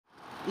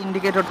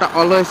ইন্ডিকেটরটা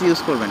always use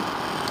করবেন।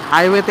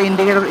 হাইওয়েতে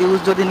indicator use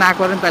যদি না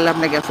করেন তাহলে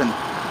আপনি গেছেন,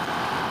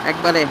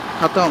 একবারে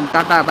খতম,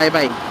 tata bye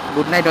bye,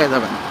 good night হয়ে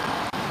যাবেন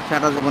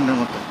সারা জীবনের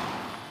মতো।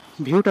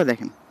 ভিউটা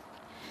দেখেন,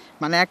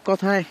 মানে এক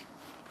কথায়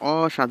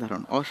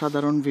অসাধারণ,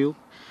 অসাধারণ ভিউ।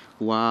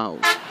 ওয়াও,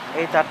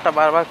 এই তারটা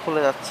বারবার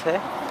খুলে যাচ্ছে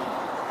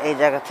এই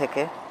জায়গা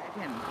থেকে,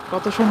 দেখেন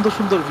কত সুন্দর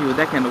সুন্দর ভিউ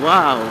দেখেন।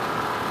 ওয়াও,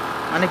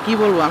 মানে কি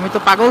বলবো, আমি তো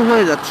পাগল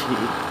হয়ে যাচ্ছি,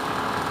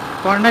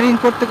 কর্নারিং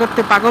করতে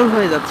করতে পাগল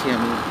হয়ে যাচ্ছি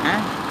আমি।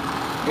 হ্যাঁ,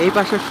 এই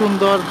পাশে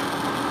সুন্দর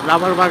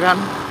রাবার বাগান,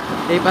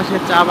 এই পাশে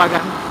চা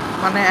বাগান,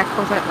 মানে এক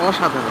কথায়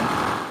অসাধারণ।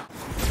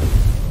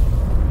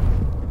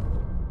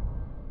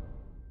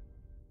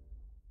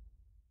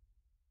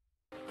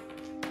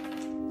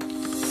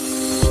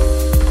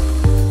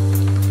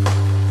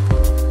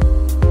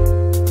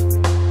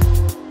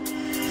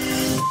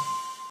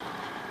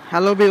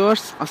 হ্যালো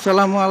ভিউয়ার্স,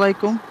 আসসালামু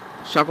আলাইকুম।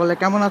 সকলে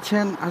কেমন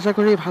আছেন? আশা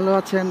করি ভালো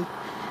আছেন,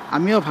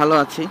 আমিও ভালো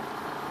আছি।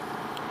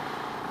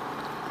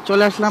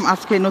 চলে আসলাম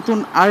আজকে নতুন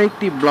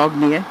আরেকটি ব্লগ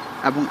নিয়ে,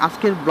 এবং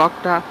আজকের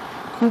ব্লগটা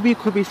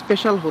খুবই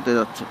স্পেশাল হতে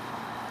যাচ্ছে।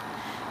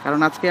 কারণ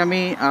আজকে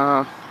আমি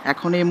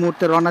এখন এই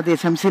মুহূর্তে রওনা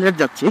দিয়েছি, আমি সিলেট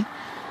যাচ্ছি।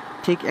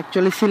 ঠিক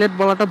অ্যাকচুয়ালি সিলেট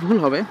বলাটা ভুল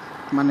হবে,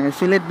 মানে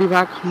সিলেট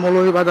বিভাগ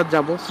মৌলভীবাজার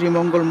যাব,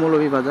 শ্রীমঙ্গল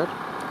মৌলভীবাজার।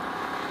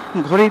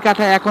 ঘড়ির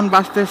কাঁটায় এখন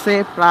বাজতেছে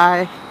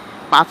প্রায়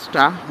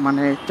 5টা,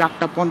 মানে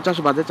 4:50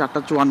 বাজে,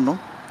 4:54।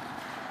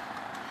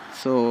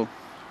 সো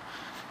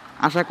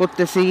আশা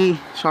করতেছি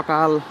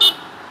সকাল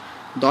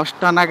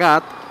 10টা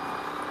নাগাদ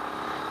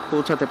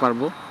পৌঁছাতে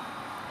পারবো।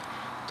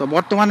 তো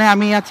বর্তমানে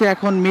আমি আছি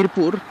এখন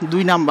মিরপুর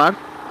 2 নাম্বার,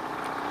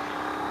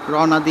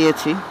 রওনা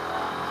দিয়েছি,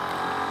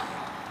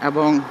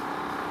 এবং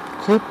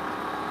খুব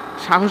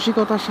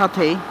সাহসিকতার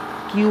সাথেই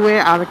Keeway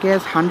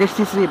RKS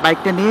 100cc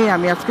বাইকটা নিয়ে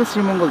আমি আজকে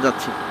শ্রীমঙ্গল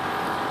যাচ্ছি।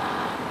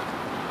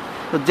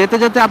 তো যেতে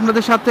যেতে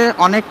আপনাদের সাথে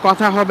অনেক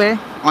কথা হবে,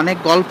 অনেক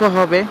গল্প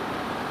হবে,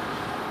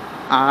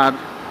 আর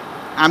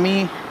আমি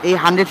এই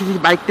 100cc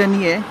বাইকটা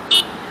নিয়ে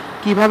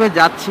কিভাবে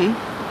যাচ্ছি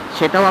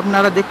সেটাও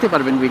আপনারা দেখতে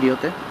পারবেন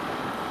ভিডিওতে।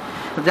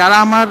 যারা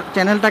আমার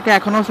চ্যানেলটাকে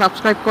এখনও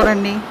সাবস্ক্রাইব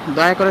করেননি,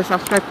 দয়া করে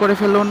সাবস্ক্রাইব করে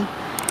ফেলুন,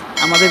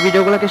 আমাদের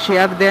ভিডিওগুলোকে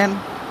শেয়ার দেন,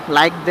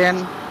 লাইক দেন,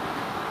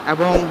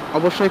 এবং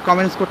অবশ্যই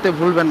কমেন্টস করতে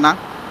ভুলবেন না।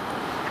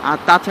 আর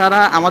তাছাড়া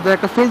আমাদের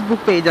একটা ফেসবুক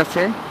পেজ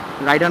আছে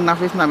রাইডার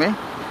নাফিস নামে,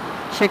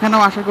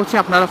 সেখানেও আশা করছি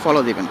আপনারা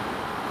ফলো দিবেন।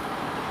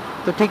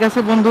 তো ঠিক আছে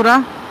বন্ধুরা,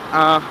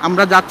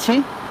 আমরা যাচ্ছি।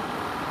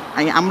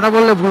 আমরা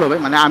বললে ভুল হবে,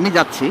 মানে আমি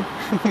যাচ্ছি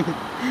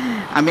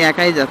আমি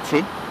একাই যাচ্ছি।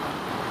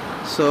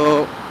 সো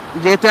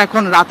যেহেতু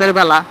এখন রাতের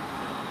বেলা,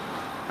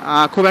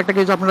 খুব একটা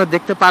কিছু আপনারা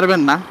দেখতে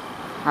পারবেন না,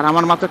 আর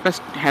আমার মাত্র একটা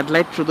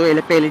হেডলাইট, শুধু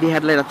একটা এলইডি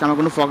হেডলাইট আছে, আমার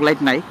কোনো ফগ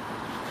লাইট নাই।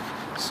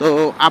 সো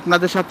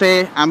আপনাদের সাথে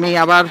আমি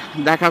আবার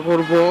দেখা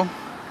করব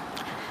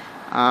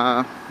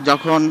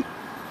যখন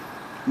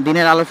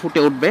দিনের আলো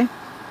ফুটে উঠবে,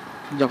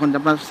 যখন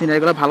আপনার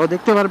সিনারিগুলো ভালো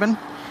দেখতে পারবেন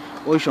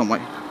ওই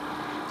সময়।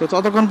 তো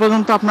ততক্ষণ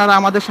পর্যন্ত আপনারা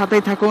আমাদের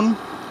সাথেই থাকুন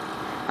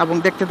এবং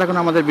দেখতে থাকুন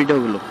আমাদের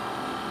ভিডিওগুলো।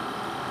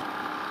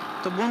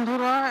 তো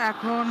বন্ধুরা,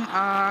 এখন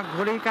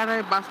ঘড়ির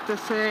কাঁটায়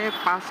বাজতেছে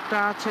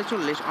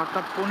 5:46,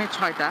 অর্থাৎ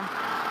 5:45,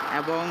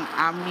 এবং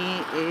আমি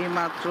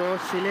এইমাত্র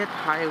সিলেট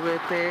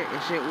হাইওয়েতে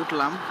এসে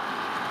উঠলাম।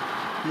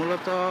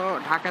 মূলত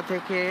ঢাকা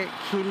থেকে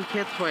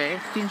খিলক্ষেত হয়ে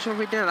 300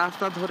 ফিটের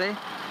রাস্তা ধরে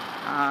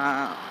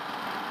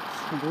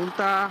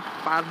ভুলতা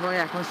পার হয়ে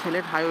এখন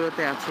সিলেট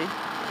হাইওয়েতে আছি।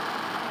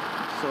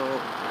 সো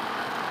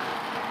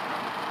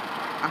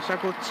আশা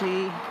করছি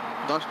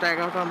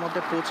 10টা-11টার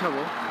মধ্যে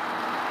পৌঁছাবো।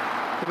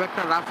 খুব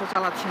একটা রাফও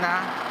চালাচ্ছি না,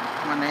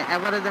 মানে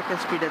অ্যাভারেজ একটা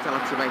স্পিডে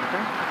চালাচ্ছি বাইকটা।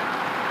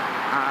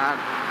 আর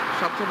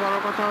সবচেয়ে বড়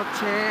কথা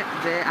হচ্ছে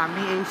যে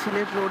আমি এই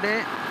সিলেট রোডে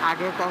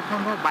আগে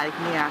কখনো বাইক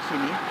নিয়ে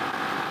আসিনি।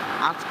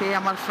 আজকেই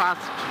আমার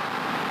ফার্স্ট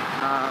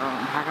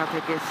ঢাকা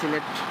থেকে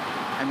সিলেট,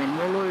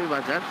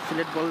 মৌলভীবাজার,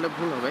 সিলেট বললে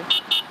ভুল হবে,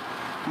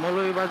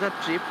 মৌলভীবাজার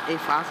ট্রিপ এই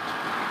ফার্স্ট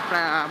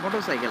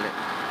মোটর সাইকেলে।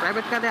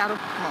 প্রাইভেট কারে আরও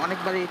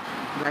অনেকবারই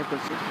ড্রাইভ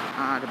করছি।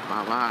 আর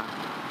বাবা,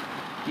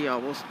 কি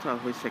অবস্থা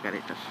হয়েছে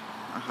গাড়িটার,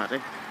 আহারে,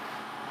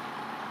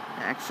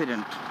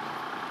 অ্যাক্সিডেন্ট।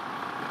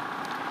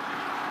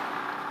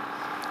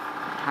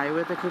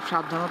 হাইওয়েতে খুব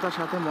সাবধানতার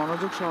সাথে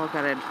মনোযোগ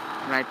সহকারে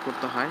রাইড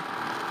করতে হয়,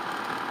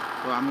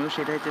 তো আমিও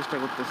সেটাই চেষ্টা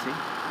করতেছি।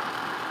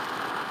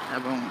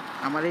 এবং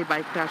আমার এই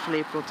বাইকটা আসলে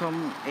এই প্রথম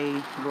এই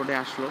রোডে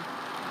আসলো,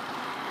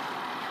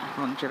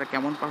 এখন সেটা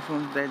কেমন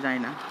পারফরমেন্স দেয় যায়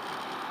না।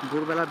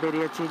 ভোরবেলা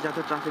বেরিয়েছি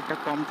যাতে ট্রাফিকটা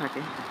কম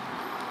থাকে।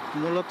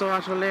 মূলত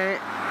আসলে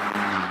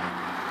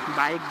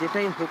বাইক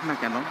যেটাই হোক না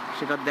কেন,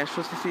 সেটা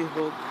 150cc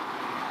হোক,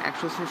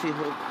 100cc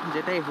হোক,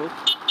 যেটাই হোক,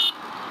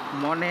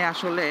 মনে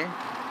আসলে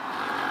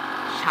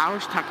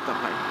সাহস থাকতে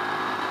হয়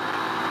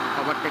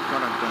ওভারটেক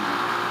করার জন্য,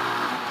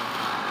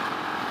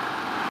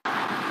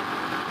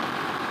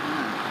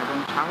 এবং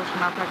সাহস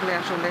না থাকলে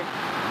আসলে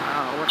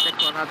ওভারটেক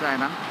করা যায়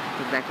না।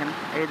 তো দেখেন,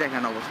 এই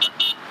দেখেন অবস্থা,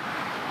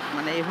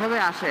 মানে এইভাবে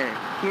আসে।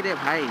 কি রে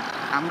ভাই,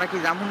 আমরা কি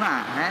যাবো না?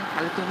 হ্যাঁ,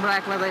 খালি তোমরা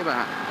একলা যাইবা?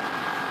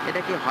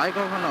 এটা কি হয়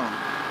কখনো?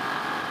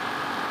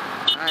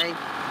 তাই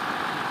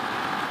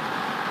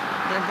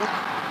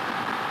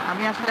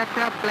আমি আসলে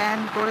একটা প্ল্যান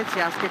করেছি,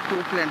 আজকে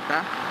ট্যুর প্ল্যানটা।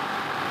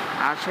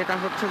 আর সেটা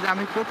হচ্ছে যে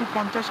আমি প্রতি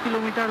 50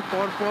 কিলোমিটার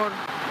পর পর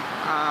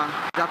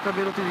যাত্রা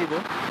বিরতি দিব।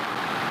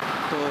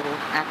 তো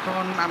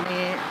এখন আমি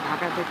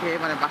ঢাকা থেকে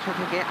মানে বাসা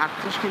থেকে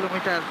 38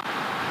 কিলোমিটার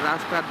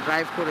রাস্তা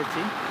ড্রাইভ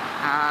করেছি।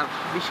 আর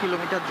 20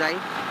 কিলোমিটার যাই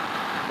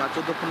বা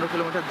 14-15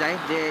 কিলোমিটার যাই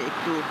যে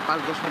একটু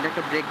 5-10 মিনিট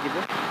একটা ব্রেক দিব।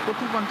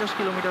 প্রতি 50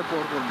 কিলোমিটার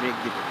পর পর ব্রেক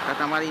দিব,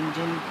 তাতে আমার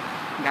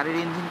গাড়ির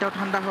ইঞ্জিনটাও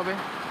ঠান্ডা হবে,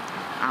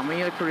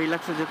 আমিও একটু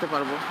রিল্যাক্সে যেতে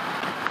পারবো।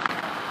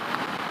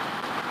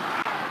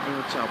 এই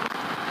হচ্ছে অবস্থা।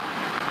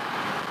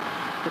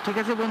 তো ঠিক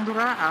আছে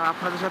বন্ধুরা,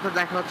 আপনাদের সাথে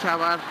দেখা হচ্ছে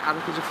আবার আরও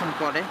কিছুক্ষণ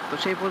পরে। তো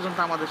সেই পর্যন্ত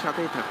আমাদের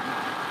সাথেই থাকুন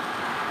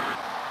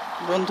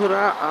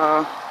বন্ধুরা।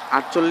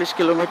 48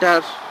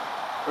 কিলোমিটার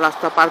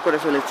রাস্তা পার করে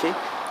ফেলেছি,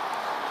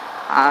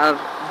 আর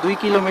 2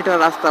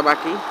 কিলোমিটার রাস্তা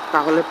বাকি,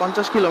 তাহলে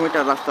 50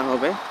 কিলোমিটার রাস্তা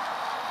হবে।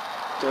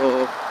 তো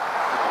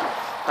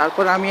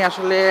তারপর আমি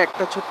আসলে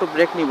একটা ছোট্ট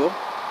ব্রেক নিব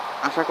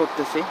আশা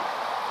করতেছি,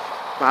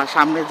 বা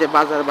সামনে যে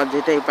বাজার বা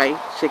যেটাই পাই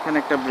সেখানে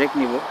একটা ব্রেক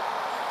নিব।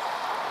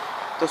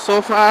 তো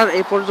সোফার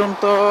এই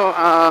পর্যন্ত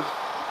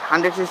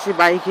 100cc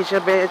বাইক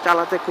হিসেবে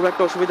চালাতে খুব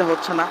একটা অসুবিধা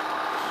হচ্ছে না,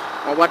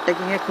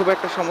 ওভারটেকিংয়ে খুব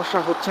একটা সমস্যা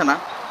হচ্ছে না।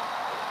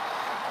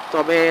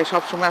 তবে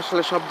সবসময়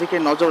আসলে সব দিকে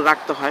নজর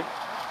রাখতে হয়,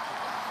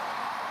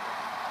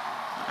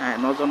 হ্যাঁ,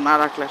 নজর না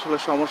রাখলে আসলে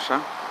সমস্যা।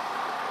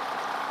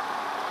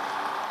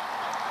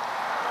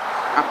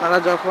 আপনারা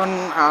যখন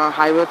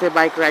হাইওয়েতে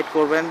বাইক রাইড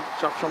করবেন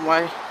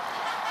সবসময়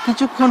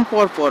কিছুক্ষণ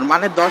পর পর,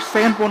 মানে 10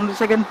 সেকেন্ড 15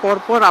 সেকেন্ড পর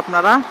পর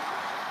আপনারা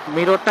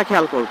মিররটা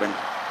খেয়াল করবেন।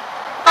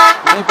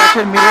 দুই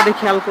পাশের মিররে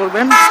খেয়াল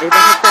করবেন, এই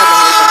পাশেরটা এবং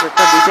এই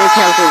পাশেরটা দুইটাই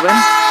খেয়াল করবেন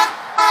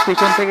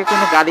পিছন থেকে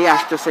কোনো গাড়ি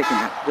আসতেছে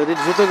কিনা। যদি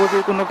দ্রুত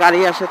গতির কোনো গাড়ি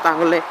আসে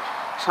তাহলে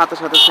সাথে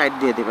সাথে সাইড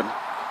দিয়ে দিবেন,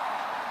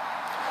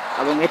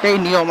 এবং এটাই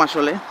নিয়ম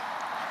আসলে।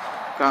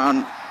 কারণ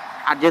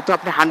আর যেহেতু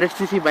আপনি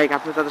 100cc বাইক,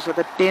 আপনি তাদের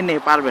সাথে টেনে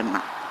পারবেন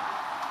না।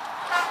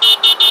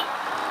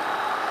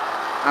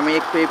 আমি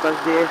একটু এই পাশ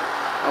দিয়ে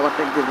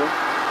ওভারটেক দেব।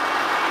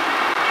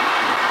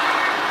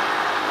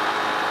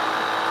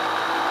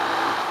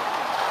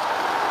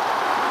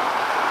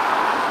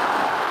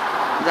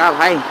 যা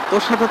ভাই,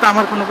 তোর সাথে তো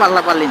আমার কোনো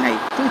পাল্লাপাল্লি নাই,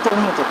 তুই তোর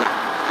মতো যা।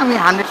 আমি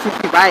 100cc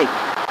বাইক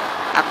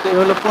আর তুই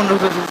হলো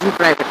 1500cc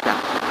প্রাইভেট কার।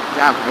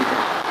 যা ভাই যা।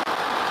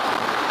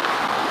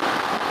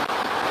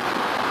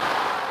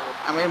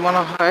 আমি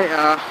মনে হয়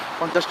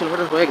 50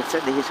 কিলোমিটার হয়ে গেছে,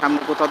 দেখি সামনে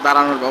কোথাও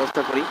দাঁড়ানোর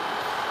ব্যবস্থা করি,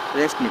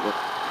 রেস্ট নিব।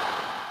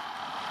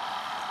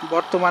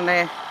 বর্তমানে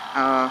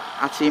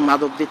আছি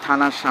মাধবদী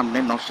থানার সামনে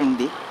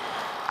নরসিংদী,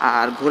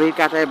 আর ঘড়ির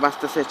কাঁটায়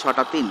বাজতেছে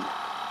 6টা 3।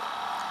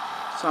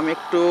 সো আমি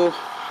একটু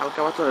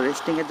হালকা পাতলা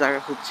রেস্টিংয়ের জায়গা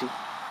খুঁজছি।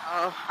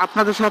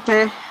 আপনাদের সাথে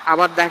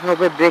আবার দেখা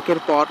হবে ব্রেকের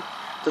পর।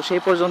 তো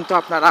সেই পর্যন্ত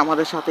আপনারা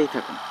আমাদের সাথেই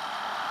থাকুন।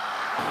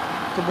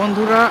 তো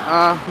বন্ধুরা,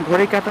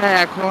 ঘড়ি কাঁটায়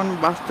এখন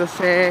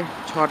বাজতেছে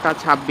 6টা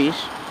 26।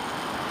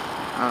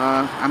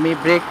 আমি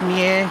ব্রেক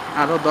নিয়ে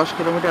আরও 10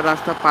 কিলোমিটার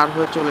রাস্তা পার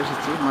হয়ে চলে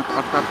এসেছি,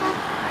 অর্থাৎ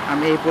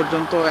আমি এই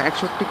পর্যন্ত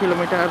 61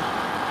 কিলোমিটার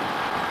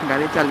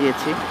গাড়ি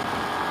চালিয়েছি।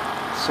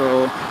 সো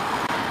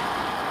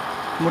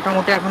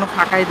মোটামুটি এখনও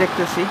ফাঁকাই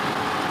দেখতেছি।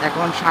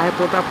 এখন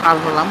সাহেবপুরটা পার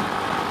হলাম,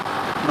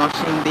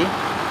 নরসিংদী।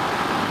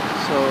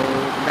 সো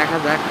দেখা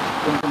যাক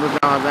কোন কোন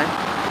যাওয়া যায়।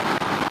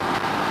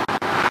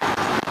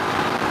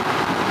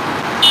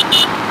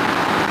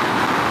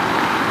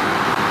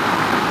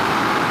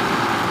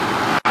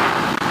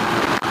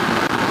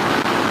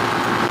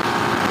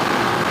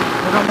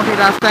 মোটামুটি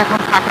রাস্তা এখন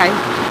ফাঁকাই।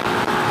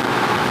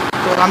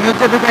 তো আমিও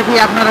যেতে থাকি,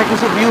 আপনারা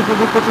কিছু ভিউ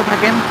উপভোগ করতে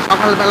থাকেন।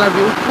 সকালবেলার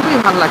ভিউ খুবই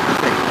ভালো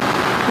লাগতেছে,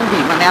 খুবই,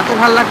 মানে এত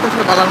ভালো লাগতেছে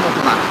বলার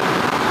মতো না,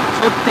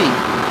 সত্যি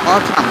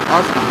অসাম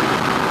অসাম।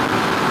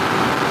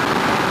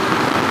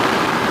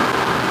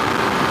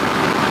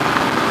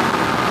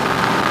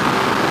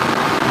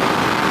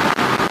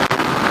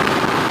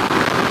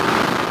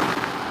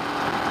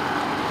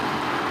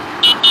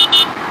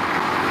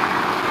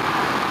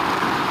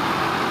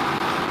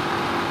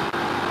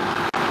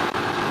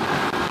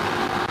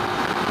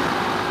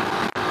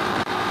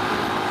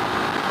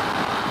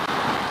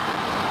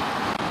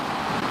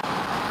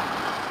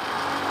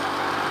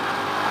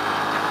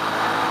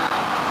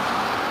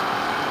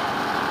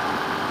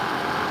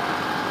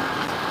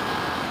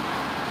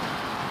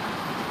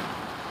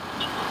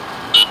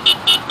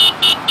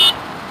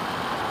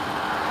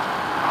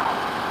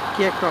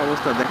 কি একটা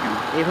অবস্থা দেখেন,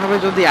 এভাবে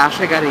যদি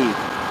আসে গাড়ি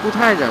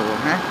কোথায় যাব?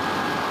 হ্যাঁ,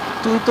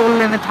 তুই তোর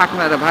লেনে থাক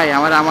না রে ভাই,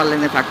 আমার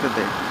লেনে থাকতে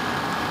দে।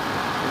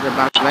 যে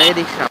ভাই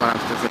রিক্সা আবার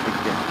আসতেছে দিক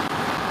দিয়ে,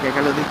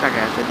 দেখালে ওদিক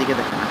তাকায় আছে, এদিকে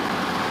দেখে না।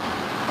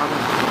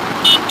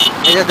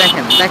 এই যে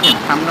দেখেন দেখেন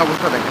সামনে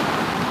অবস্থা দেখেন,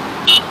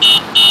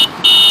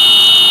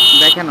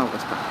 দেখেন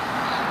অবস্থা।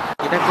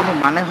 এটা কোনো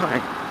মানে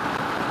হয়?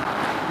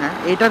 হ্যাঁ,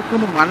 এটার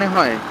কোনো মানে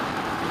হয়?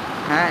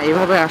 হ্যাঁ,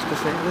 এইভাবে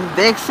আসতেছে,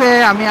 দেখছে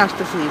আমি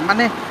আসতেছি,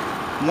 মানে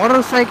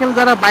মোটর সাইকেল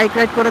যারা বাইক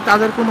রাইড করে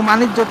তাদের কোনো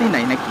মানিজ্যতই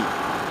নাই নাকি?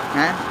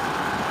 হ্যাঁ,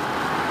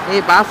 এই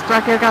বাস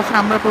ট্রাকের কাছে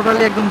আমরা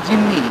টোটালি একদম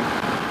জিম্মি।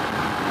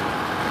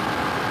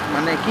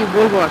 মানে কি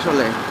বলবো,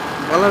 আসলে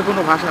বলার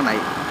কোনো ভাষা নাই।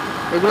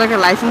 এগুলাকে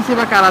লাইসেন্সই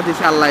বা কারা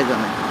দিছে আল্লাহ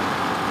জানে।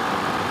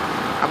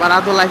 আবার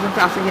আদৌ লাইসেন্স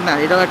আছে কিনা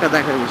এটাও একটা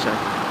দেখার বিষয়।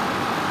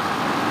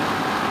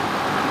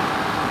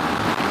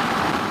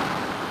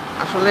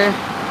 আসলে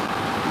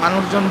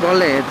মানুষজন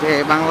বলে যে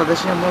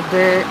বাংলাদেশের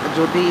মধ্যে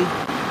যদি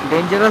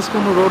ডেঞ্জারাস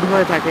কোনো রোড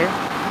হয়ে থাকে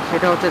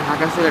সেটা হচ্ছে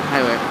ঢাকা সিলেট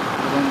হাইওয়ে,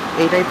 এবং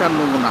এইটাই তার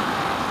নমুনা।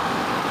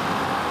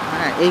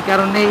 হ্যাঁ, এই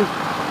কারণেই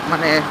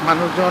মানে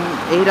মানুষজন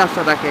এই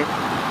রাস্তাটাকে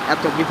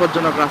এত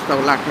বিপজ্জনক রাস্তা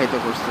বলে আখ্যায়িত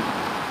করছে।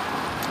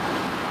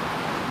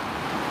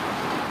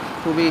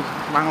 খুবই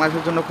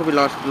বাংলাদেশের জন্য খুবই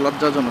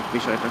লজ্জাজনক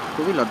বিষয়টা,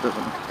 খুবই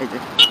লজ্জাজনক। এই যে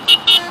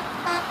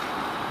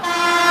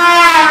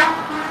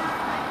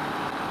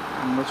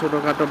আমরা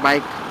ছোটোখাটো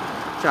বাইক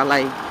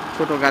চালাই,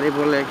 ছোট গাড়ি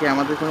বলে কি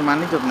আমাদের কোনো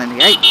মানিজ্যত নাই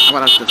নাকি? এই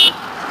আবার আসতেছে,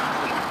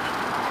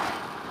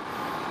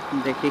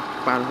 দেখি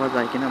পার হওয়া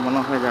যায় কিনা। মনে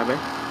হয় যাবে,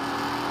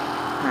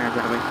 হ্যাঁ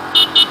যাবে।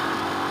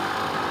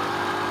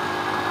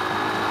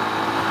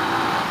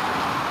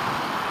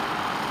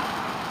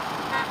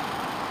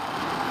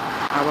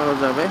 আবারও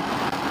যাবে।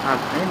 আর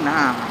না,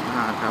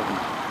 হ্যাঁ যাবো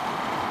না,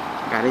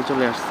 গাড়ি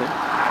চলে আসছে।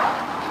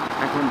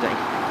 এখন যাই,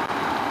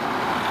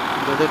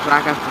 যদি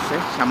ট্রাক আসতেছে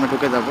সামনে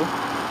ঢুকে যাব।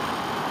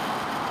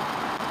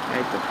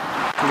 এই তো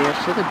ক্লিয়ার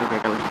সাথে ঢুকে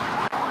গেল।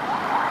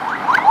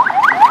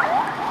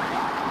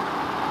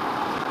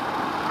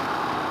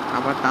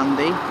 আবার টান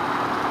দেই,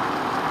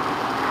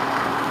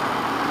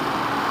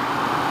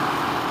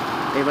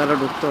 এবারও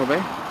ঢুকতে হবে।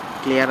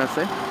 ক্লিয়ার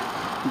আছে,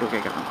 ঢুকে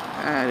গেলাম।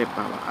 আরে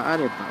বাবা,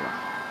 আরে বাবা,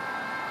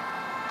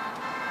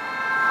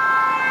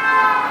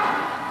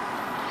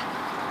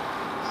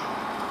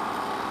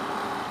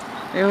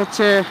 এ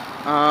হচ্ছে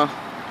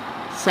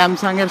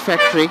স্যামসাং এর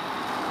ফ্যাক্টরি।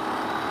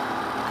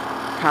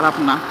 খারাপ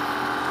না,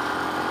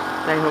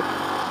 যাই হোক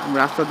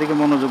রাস্তার দিকে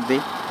মনোযোগ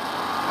দিই।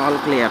 All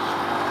clear.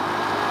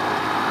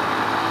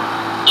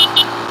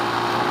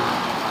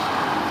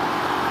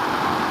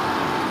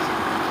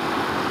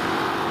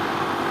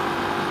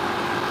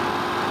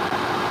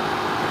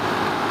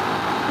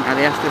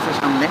 গাড়ি আসতেছে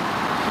সামনে,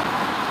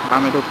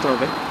 বামে ঢুকতে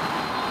হবে।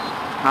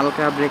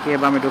 হালকা ব্রেকে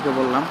বামে ঢুকে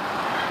বললাম,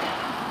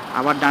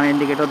 আবার ডান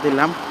ইন্ডিকেটর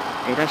দিলাম,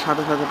 এটার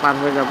সাথে সাথে পার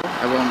হয়ে যাব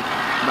এবং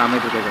বামে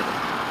ঢুকে যাব।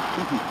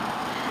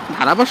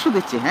 ধারাভাষ্য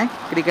দিচ্ছি, হ্যাঁ,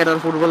 ক্রিকেট আর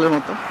ফুটবলের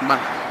মতো।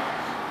 বাহ,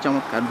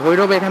 চমৎকার।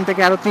 ভৈরব এখান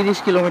থেকে আরও 30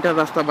 কিলোমিটার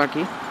রাস্তা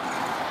বাকি।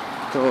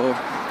 তো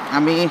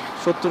আমি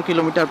 70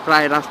 কিলোমিটার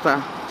প্রায় রাস্তা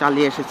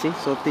চালিয়ে এসেছি।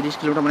 সো 30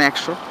 কিলোমিটার মানে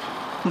 100।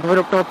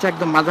 ভৈরবটা হচ্ছে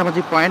একদম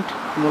মাঝামাঝি পয়েন্ট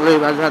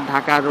মৌলভীবাজার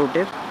ঢাকা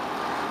রোডের।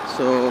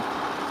 সো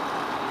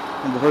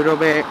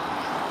ভৈরবে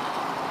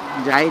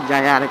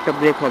যাই আরেকটা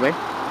ব্রেক হবে।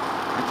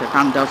 আচ্ছা,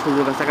 টান দেওয়ার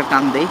সুযোগ আছে, একটা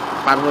টান দেই,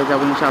 পার হয়ে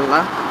যাবো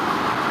ইনশাল্লাহ।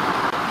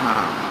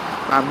 হ্যাঁ,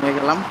 পার হয়ে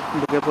গেলাম,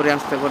 ঢুকে পড়ে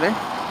আসতে করে।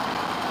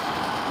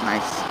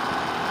 নাইস,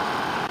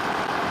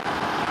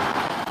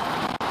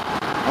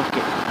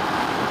 ওকে।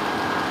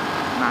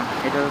 না,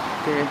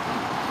 এটাকে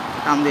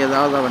টান দিয়ে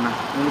যাওয়া যাবে না,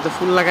 উনি তো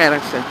ফুল লাগাই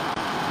রাখছে।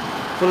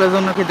 ফুলের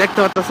জন্য কি দেখতে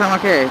পারতেছে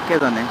আমাকে কে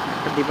জানে।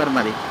 একটা ডিপার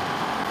মারি,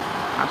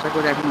 আশা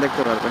করি এখন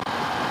দেখতে পারবে।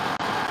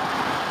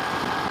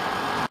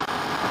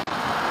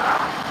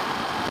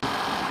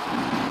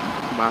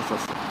 বাস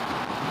আছে,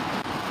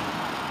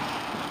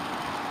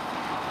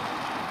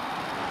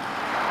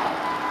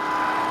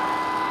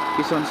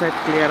 পিছন সাইড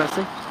ক্লিয়ার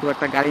আছে, খুব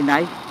একটা গাড়ি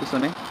নাই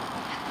পিছনে।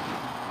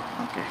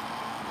 ওকে,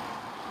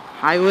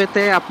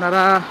 হাইওয়েতে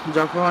আপনারা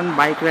যখন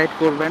বাইক রাইড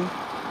করবেন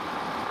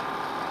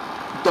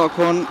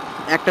তখন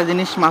একটা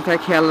জিনিস মাথায়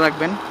খেয়াল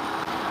রাখবেন,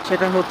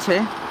 সেটা হচ্ছে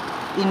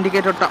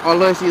ইন্ডিকেটরটা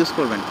অলওয়েজ ইউজ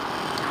করবেন।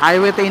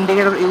 হাইওয়েতে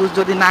ইন্ডিকেটর ইউজ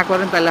যদি না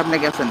করেন তাহলে আপনি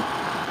গেছেন,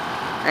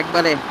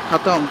 একবারে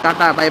খতম,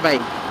 tata bye bye,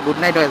 good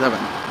night হয়ে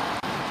যাবেন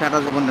সারা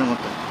জীবনের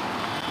মতো।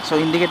 সো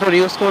ইন্ডিকেটর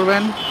ইউজ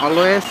করবেন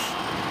অলওয়েজ।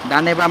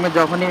 ডানে বামে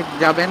যখনই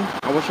যাবেন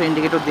অবশ্যই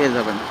ইন্ডিকেটর দিয়ে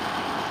যাবেন,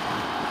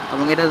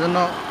 এবং এটার জন্য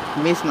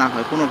মিস না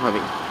হয়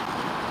কোনোভাবেই।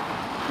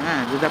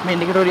 হ্যাঁ, যদি আপনি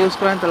ইন্ডিকেটর ইউজ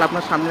করেন তাহলে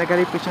আপনার সামনের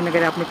গাড়ি পিছনের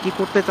গাড়ি আপনি কী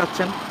করতে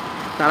চাচ্ছেন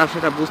তারা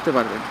সেটা বুঝতে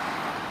পারবেন।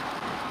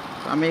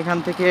 তো আমি এখান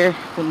থেকে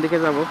কোন দিকে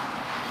যাব?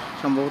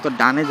 সম্ভবত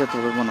ডানে যেতে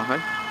হবে মনে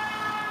হয়।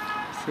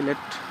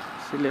 সিলেট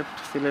সিলেট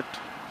সিলেট,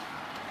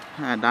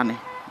 হ্যাঁ ডানে,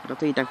 এটা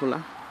তো ইটা খোলা।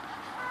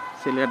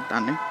 সিলেট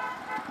ডানে,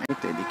 এই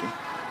তো এদিকে।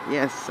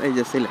 ইয়েস, এই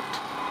যে সিলেট।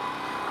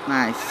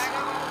 নাইস,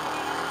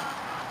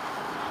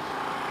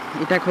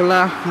 এটা খোলা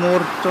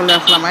মোড় চলে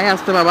আসলাম। এই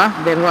আসতে বাবা,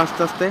 বের হো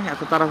আস্তে আস্তে,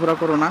 এত তাড়াহুড়া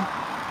করো না।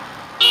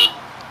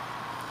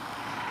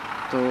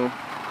 তো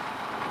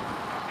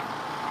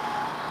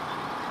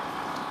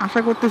আশা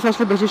করতেছি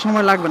আসলে বেশি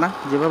সময় লাগবে না,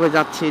 যেভাবে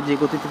যাচ্ছি, যে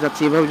গতিতে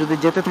যাচ্ছি এভাবে যদি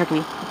যেতে থাকি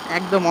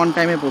একদম অন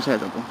টাইমে পৌঁছায়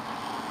যাব।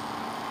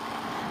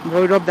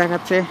 ভৈরব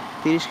দেখাচ্ছে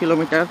 30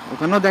 কিলোমিটার,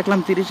 ওখানেও দেখলাম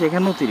 30,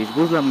 এখানেও 30,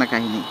 বুঝলাম না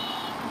কাহিনী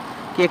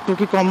কি, একটু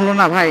কি কমলো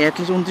না ভাই?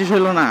 অ্যাটলিস্ট 29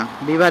 হইলো না?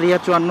 বিবারিয়া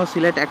 54,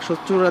 সিলেট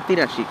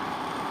 183।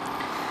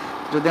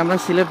 যদি আমরা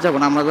সিলেট যাব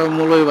না, আমরা যাবো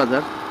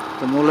মৌলভীবাজার।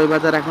 তো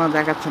মৌলভীবাজার এখনও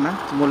দেখাচ্ছে না,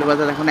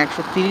 মৌলভীবাজার এখন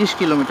 130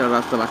 কিলোমিটার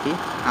রাস্তা বাকি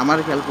আমার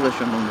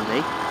ক্যালকুলেশন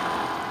অনুযায়ী।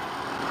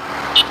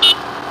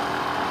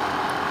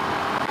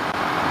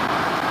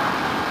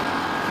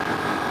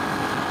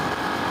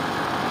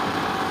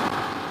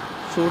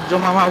 সূর্য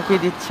মামা উকি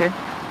দিচ্ছে।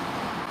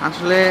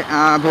 আসলে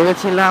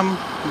ভেবেছিলাম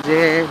যে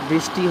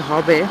বৃষ্টি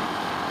হবে,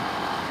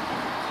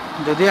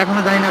 যদিও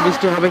এখনো জানি না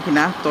বৃষ্টি হবে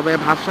কিনা, তবে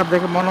ভাবসাব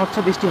দেখে মনে হচ্ছে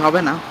বৃষ্টি হবে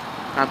না।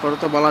 তারপরে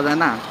তো বলা যায়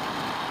না,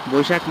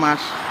 বৈশাখ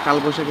মাস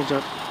কালবৈশাখী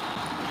ঝড়।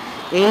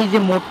 এই যে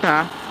মোড়টা,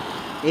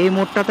 এই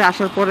মোড়টাতে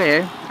আসার পরে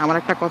আমার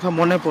একটা কথা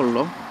মনে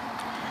পড়লো।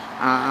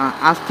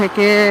 আজ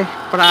থেকে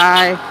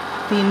প্রায়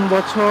 3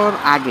 বছর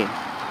আগে,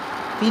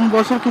 3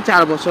 বছর কি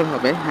 4 বছর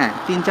হবে, হ্যাঁ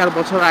 3-4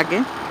 বছর আগে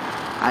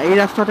এই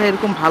রাস্তাটা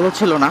এরকম ভালো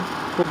ছিল না,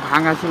 খুব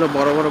ভাঙা ছিল,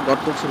 বড় বড়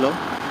গর্ত ছিল।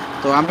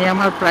 তো আমি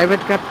আমার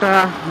প্রাইভেট কারটা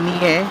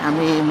নিয়ে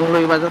আমি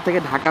মৌলভীবাজার থেকে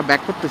ঢাকা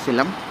ব্যাক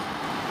করতেছিলাম।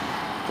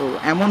 তো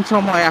এমন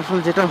সময়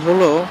আসলে যেটা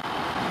হলো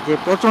যে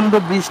প্রচণ্ড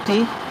বৃষ্টি,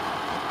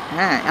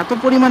 হ্যাঁ এত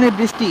পরিমাণে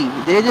বৃষ্টি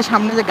যে যে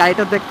সামনে যে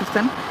গাড়িটা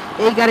দেখতেছেন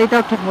এই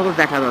গাড়িটাও ঠিক মতো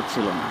দেখা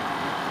যাচ্ছিল না।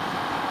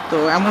 তো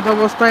এমন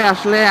অবস্থায়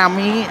আসলে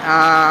আমি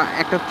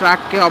একটা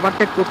ট্রাককে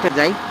ওভারটেক করতে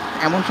যাই।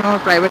 এমন সময়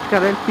প্রাইভেট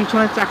কারের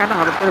পিছনের চাকাটা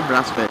হঠাৎ করে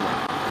ব্রাস্ট হয়ে যায়,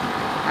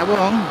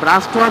 এবং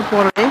ব্রাস্ট হওয়ার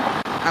পরে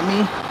আমি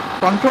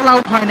কন্ট্রোল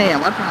আউট হয় নাই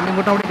আমার, আমি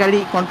মোটামুটি গাড়ি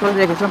কন্ট্রোলে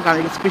রেখেছিলাম কারণ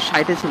স্পিড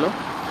 60-এ ছিল।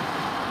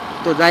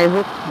 তো যাই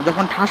হোক,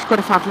 যখন ঠাস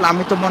করে ফাটলো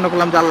আমি তো মনে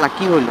করলাম যে আল্লাহ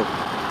কী হইলো,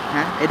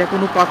 হ্যাঁ এটা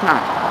কোনো কথা।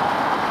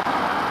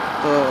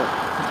 তো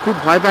খুব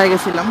ভয় পেয়ে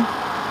গেছিলাম।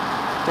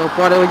 তো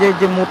পরে ওই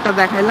যে মোড়টা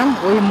দেখাইলাম,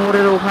 ওই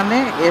মোড়ের ওখানে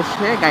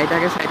এসে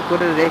গাড়িটাকে সাইড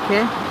করে রেখে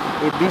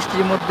এই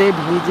বৃষ্টির মধ্যে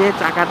ভিজে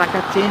চাকা টাকা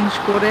চেঞ্জ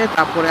করে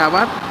তারপরে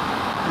আবার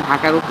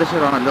ঢাকার উদ্দেশ্যে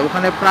রওনা দিল।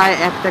 ওখানে প্রায়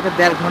 1 থেকে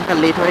 1.5 ঘন্টা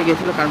লেট হয়ে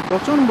গেছিলো, কারণ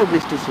প্রচণ্ড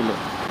বৃষ্টি ছিল,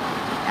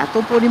 এত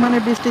পরিমাণে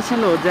বৃষ্টি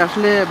ছিল যে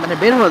আসলে মানে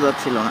বের হওয়া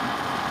যাচ্ছিল না।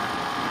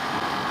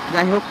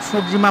 যাই হোক,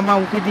 সবজি মামা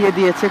উঁকি দিয়ে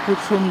দিয়েছে, খুব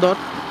সুন্দর,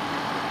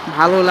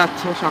 ভালো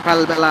লাগছে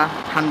সকালবেলা,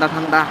 ঠান্ডা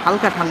ঠান্ডা,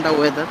 হালকা ঠান্ডা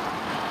ওয়েদার।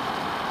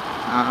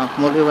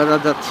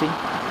 মৌলভীবাজার যাচ্ছি,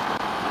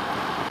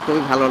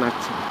 খুবই ভালো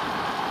লাগছে।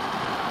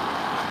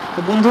 তো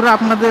বন্ধুরা,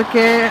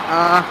 আপনাদেরকে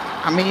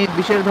আমি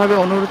বিশেষভাবে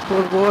অনুরোধ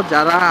করব,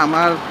 যারা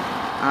আমার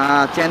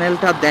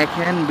চ্যানেলটা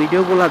দেখেন,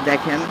 ভিডিওগুলো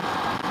দেখেন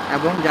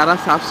এবং যারা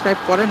সাবস্ক্রাইব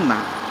করেন না,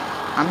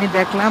 আমি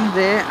দেখলাম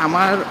যে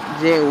আমার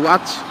যে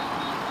ওয়াচ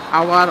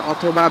আওয়ার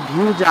অথবা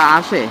ভিউ যা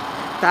আসে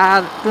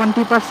তার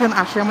 20%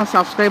 আসে আমার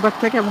সাবস্ক্রাইবার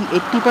থেকে এবং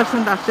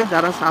 80% আসে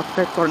যারা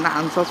সাবস্ক্রাইব করেন না,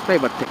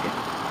 আনসাবস্ক্রাইবার থেকে।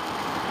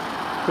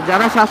 তো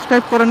যারা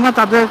সাবস্ক্রাইব করেন না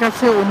তাদের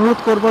কাছে অনুরোধ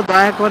করব,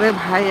 দয়া করে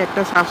ভাই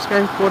একটা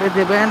সাবস্ক্রাইব করে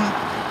দেবেন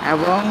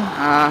এবং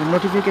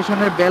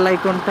নোটিফিকেশনের বেল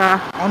আইকনটা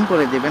অন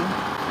করে দেবেন,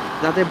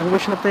 যাতে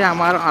ভবিষ্যতে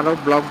আমার আরও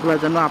ব্লগগুলো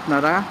যেন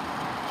আপনারা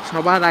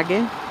সবার আগে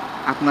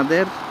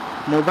আপনাদের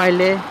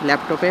মোবাইলে,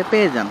 ল্যাপটপে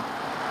পেয়ে যান।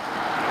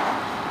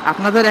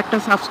 আপনাদের একটা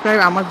সাবস্ক্রাইব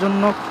আমার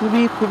জন্য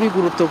খুবই খুবই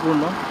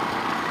গুরুত্বপূর্ণ।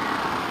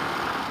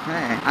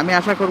 হ্যাঁ, আমি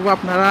আশা করব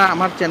আপনারা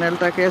আমার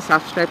চ্যানেলটাকে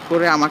সাবস্ক্রাইব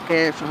করে আমাকে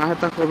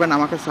সহায়তা করবেন,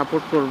 আমাকে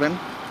সাপোর্ট করবেন।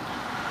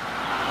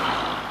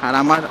 আর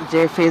আমার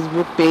যে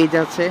ফেসবুক পেজ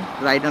আছে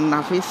রাইডার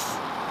নাফিস,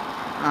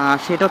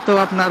 সেটাতেও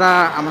আপনারা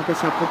আমাকে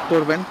সাপোর্ট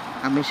করবেন,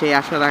 আমি সেই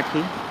আশা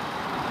রাখি।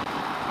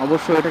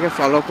 অবশ্যই এটাকে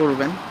ফলো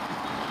করবেন,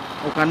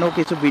 ওখানেও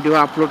কিছু ভিডিও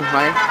আপলোড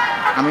হয়,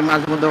 আমি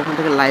মাঝে মধ্যে ওখান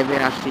থেকে লাইভে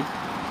আসি।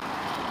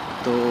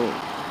 তো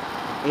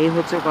এই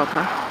হচ্ছে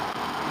কথা,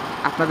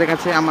 আপনাদের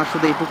কাছে আমার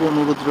শুধু এইটুকু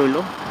অনুরোধ রইল,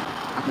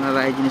 আপনারা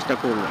এই জিনিসটা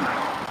করবেন।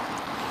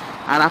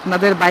 আর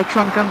আপনাদের বাইক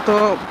সংক্রান্ত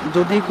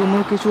যদি কোনো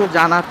কিছু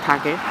জানার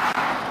থাকে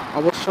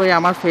অবশ্যই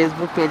আমার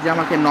ফেসবুক পেজে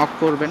আমাকে নক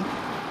করবেন,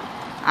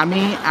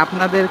 আমি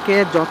আপনাদেরকে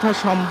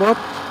যথাসম্ভব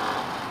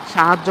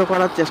সাহায্য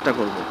করার চেষ্টা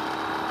করব।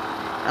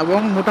 এবং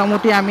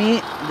মোটামুটি আমি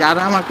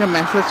যারা আমাকে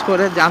মেসেজ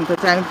করে জানতে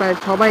চাই, আমি প্রায়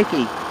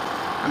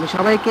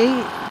সবাইকেই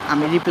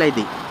আমি রিপ্লাই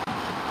দিই।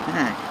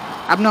 হ্যাঁ,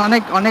 আপনি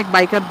অনেক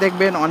বাইকার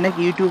দেখবেন, অনেক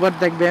ইউটিউবার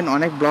দেখবেন,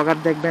 অনেক ব্লগার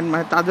দেখবেন,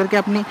 মানে তাদেরকে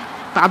আপনি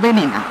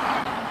পাবেনই না।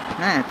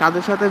 হ্যাঁ,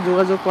 তাদের সাথে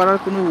যোগাযোগ করার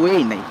কোনো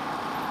ওয়েই নাই,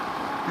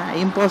 হ্যাঁ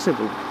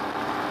ইম্পসিবল।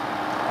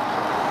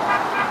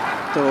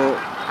 তো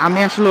আমি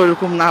আসলে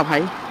ওরকম না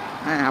ভাই,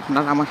 হ্যাঁ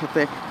আপনারা আমার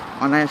সাথে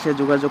অনায়াসে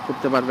যোগাযোগ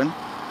করতে পারবেন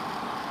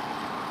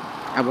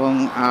এবং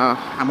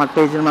আমার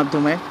পেজের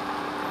মাধ্যমে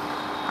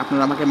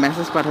আপনারা আমাকে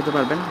মেসেজ পাঠাতে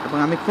পারবেন এবং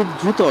আমি খুব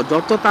দ্রুত,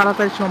 যত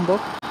তাড়াতাড়ি সম্ভব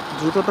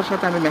দ্রুততার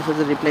সাথে আমি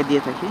মেসেজের রিপ্লাই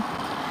দিয়ে থাকি।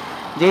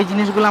 যেই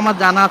জিনিসগুলো আমার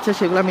জানা আছে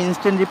সেগুলো আমি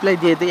ইনস্ট্যান্ট রিপ্লাই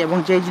দিয়ে দিই এবং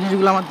যেই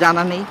জিনিসগুলো আমার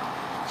জানা নেই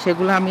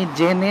সেগুলো আমি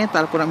জেনে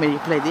তারপর আমি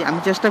রিপ্লাই দিই। আমি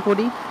চেষ্টা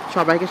করি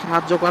সবাইকে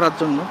সাহায্য করার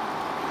জন্য।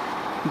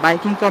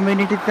 বাইকিং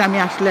কমিউনিটিতে আমি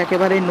আসলে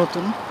একেবারেই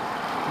নতুন,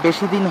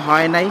 বেশি দিন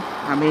হয় নাই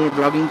আমি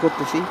ব্লগিং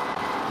করতেছি,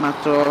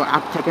 মাত্র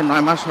 8 থেকে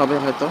 9 মাস হবে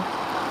হয়তো।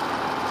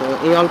 তো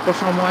এই অল্প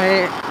সময়ে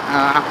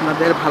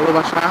আপনাদের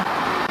ভালোবাসা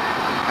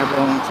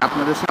এবং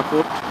আপনাদের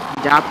সাপোর্ট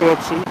যা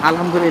পেয়েছি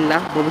আলহামদুলিল্লাহ,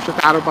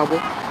 ভবিষ্যতে আরও পাবো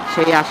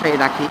সেই আশাই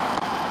রাখি।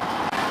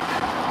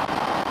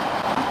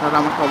 আপনারা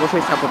আমাকে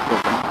অবশ্যই সাপোর্ট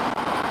করবেন।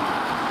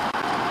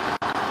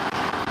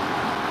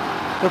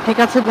 তো ঠিক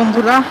আছে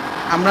বন্ধুরা,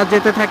 আমরা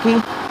যেতে থাকি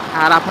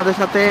আর আপনাদের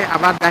সাথে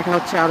আবার দেখা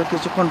হচ্ছে আরও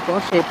কিছুক্ষণ পর,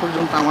 সেই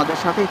পর্যন্ত আমাদের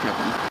সাথেই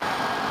থাকুন।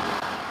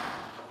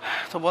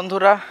 তো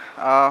বন্ধুরা,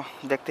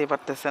 দেখতেই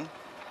পারতেছেন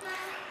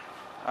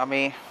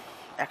আমি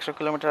 100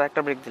 কিলোমিটার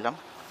একটা ব্রেক দিলাম।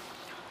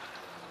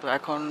 তো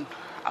এখন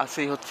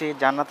আসি হচ্ছে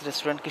জান্নাত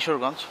রেস্টুরেন্ট,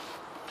 কিশোরগঞ্জ।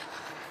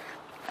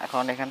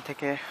 এখন এখান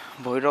থেকে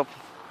ভৈরব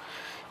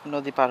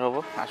নদী পার হব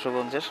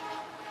আশুগঞ্জের,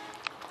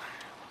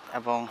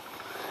 এবং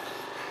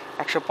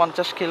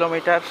 150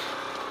 কিলোমিটার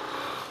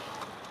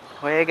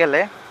হয়ে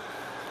গেলে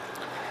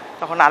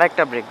তখন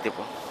আরেকটা ব্রেক দেব।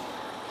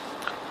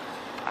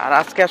 আর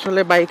আজকে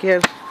আসলে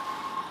বাইকের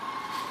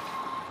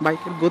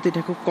বাইকের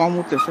গতিটা খুব কম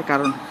উঠতেছে,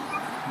 কারণ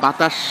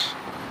বাতাস,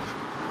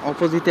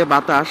 অপোজিটে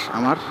বাতাস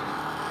আমার,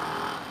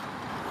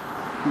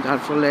 যার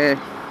ফলে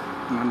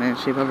মানে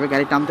সেভাবে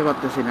গাড়ি টানতে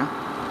পারতেছি না।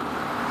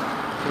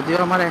 যদিও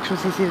আমার 100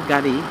 সিসির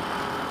গাড়ি,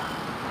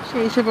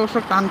 সেই হিসেবে অবশ্য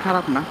টান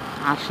খারাপ না,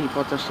 80,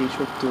 85,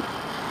 70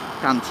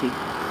 টানছি,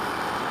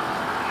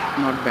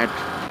 নট ব্যাড।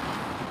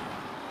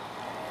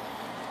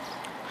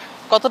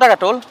 কত টাকা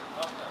টোল?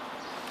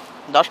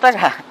 10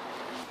 টাকা।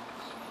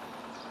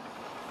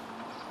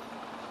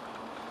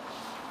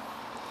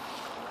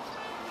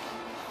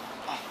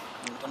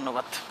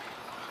 ধন্যবাদ।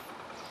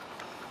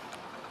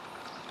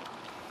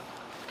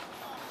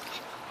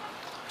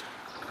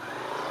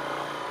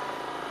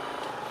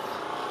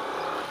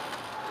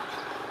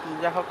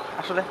 যাই হোক,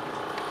 আসলে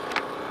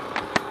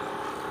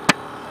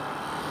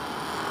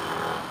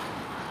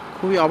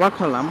খুবই অবাক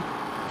হলাম,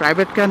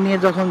 প্রাইভেট কার নিয়ে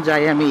যখন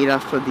যাই আমি এই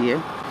রাস্তা দিয়ে,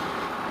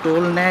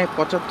 টোল নেয়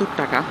 75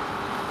 টাকা,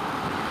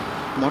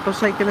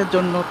 মোটরসাইকেলের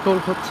জন্য টোল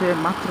হচ্ছে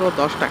মাত্র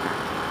 10 টাকা।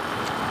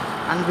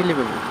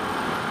 আনবিলিভেবল।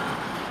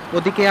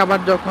 ওদিকে আবার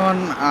যখন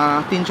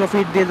 300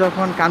 ফিট দিয়ে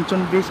যখন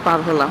কাঞ্চন ব্রিজ পার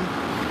হলাম,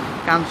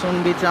 কাঞ্চন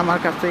ব্রিজ আমার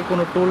কাছে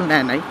কোনো টোল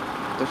নেয় নাই,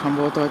 তো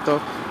সম্ভবত হয়তো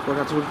ওর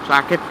কাছে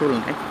ট্রাকের টোল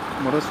নেয়,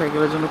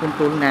 মোটরসাইকেলের জন্য কোনো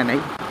টোল নেয় নাই,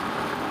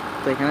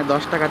 তো এখানে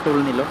 10 টাকা টোল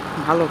নিল,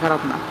 ভালো,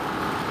 খারাপ না।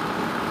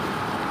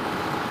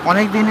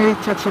 অনেক দিনের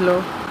ইচ্ছা ছিল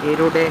এই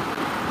রোডে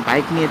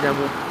বাইক নিয়ে যাব,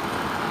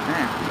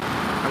 হ্যাঁ,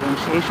 এবং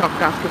সেই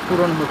শখটা আজকে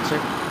পূরণ হচ্ছে,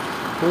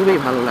 খুবই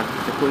ভালো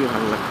লাগছে, খুবই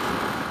ভালো লাগছে।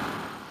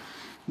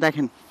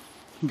 দেখেন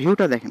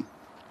ভিউটা, দেখেন,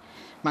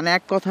 মানে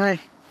এক কথায়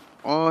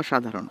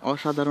অসাধারণ,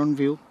 অসাধারণ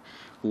ভিউ।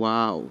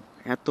 ওয়াও,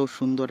 এত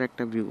সুন্দর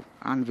একটা ভিউ,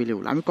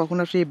 আনবিলিভেবল। আমি কখনো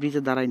আসলে এই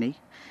ব্রিজে দাঁড়াই নাই,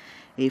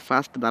 এই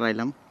ফার্স্ট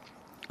দাঁড়াইলাম,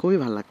 খুবই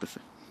ভালো লাগতেছে।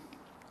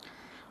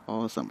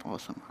 Awesome,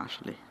 awesome.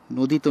 আসলে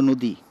নদী তো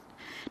নদী,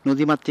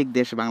 নদীমাতৃক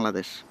দেশ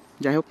বাংলাদেশ।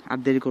 যাই হোক, আর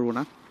দেরি করবো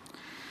না,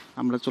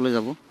 আমরা চলে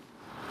যাব।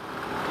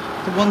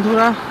 তো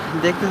বন্ধুরা,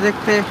 দেখতে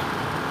দেখতে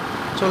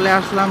চলে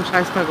আসলাম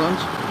শায়েস্তাগঞ্জ,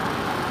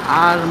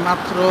 আর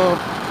মাত্র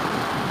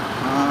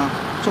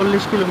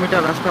 40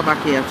 কিলোমিটার রাস্তা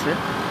বাকি আছে,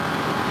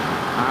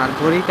 আর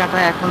ঘড়ি কাটা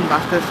এখন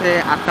বাজতেছে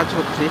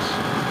 8:36।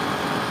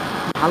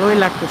 ভালোই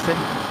লাগতেছে।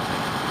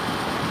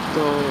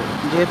 তো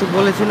যেহেতু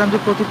বলেছিলাম যে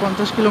প্রতি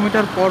 50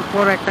 কিলোমিটার পর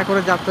পর একটা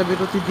করে যাত্রা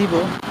বিরতি দিব,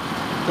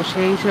 তো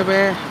সেই হিসেবে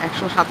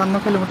 157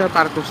 কিলোমিটার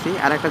পার করছি,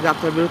 আর একটা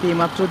যাত্রা বিরতি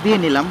এইমাত্র দিয়ে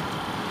নিলাম।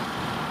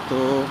 তো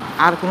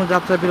আর কোনো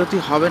যাত্রা বিরতি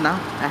হবে না,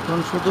 এখন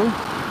শুধু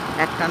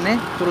একটানে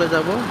চলে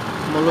যাব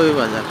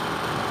মৌলভীবাজার।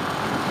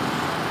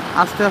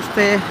 আস্তে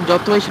আস্তে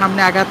যতই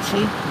সামনে আগাচ্ছি,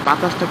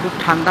 বাতাসটা খুব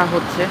ঠান্ডা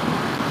হচ্ছে,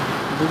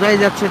 বোঝাই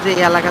যাচ্ছে যে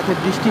এই এলাকাতে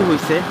বৃষ্টি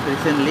হয়েছে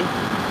রিসেন্টলি।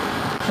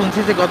 শুনছি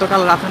যে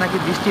গতকাল রাতে নাকি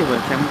বৃষ্টি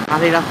হয়েছে, এবং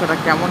পাহাড়ি রাস্তাটা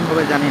কেমন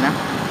হবে জানি না,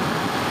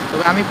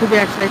 তবে আমি খুবই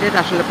এক্সাইটেড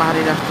আসলে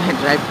পাহাড়ি রাস্তায়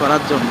ড্রাইভ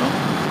করার জন্য।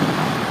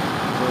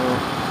 তো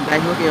যাই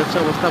হোক, এই হচ্ছে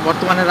অবস্থা।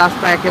 বর্তমানে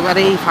রাস্তা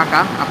একেবারেই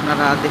ফাঁকা,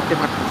 আপনারা দেখতে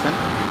পাচ্ছেন।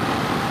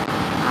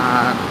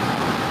 আর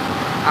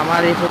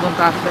আমার এই পর্যন্ত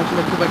আসতে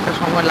আসলে খুব একটা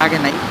সময় লাগে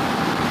নাই,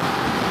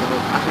 তো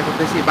আশা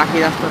করতেছি বাকি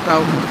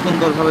রাস্তাটাও খুব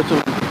সুন্দরভাবে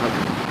চলে যেতে হবে।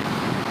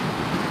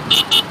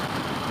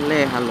 লে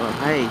হ্যালো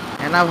ভাই,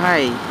 এনা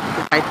ভাই,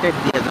 একটু সাইড টাইড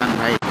দিয়ে যান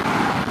ভাই।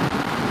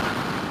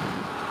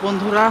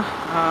 বন্ধুরা,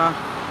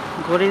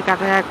 ঘড়ির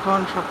কাঁটায় এখন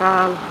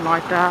সকাল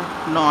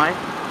 9:09,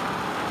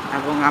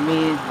 এবং আমি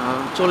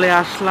চলে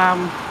আসলাম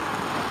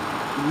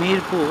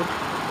মিরপুর।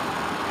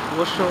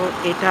 অবশ্য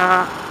এটা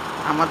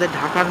আমাদের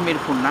ঢাকার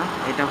মিরপুর না,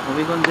 এটা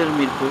হবিগঞ্জের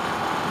মিরপুর,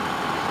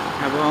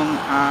 এবং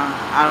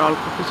আর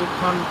অল্প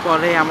কিছুক্ষণ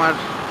পরে আমার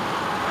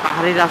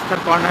পাহাড়ি রাস্তার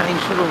কর্নারিং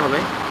শুরু হবে।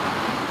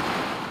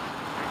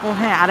 ও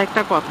হ্যাঁ,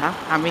 আরেকটা কথা,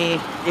 আমি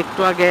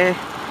একটু আগে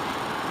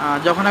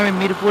যখন আমি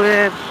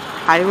মিরপুরের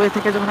হাইওয়ে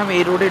থেকে যখন আমি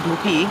এই রোডে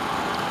ঢুকি,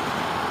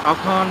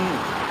 তখন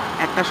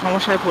একটা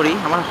সমস্যায় পড়ি,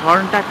 আমার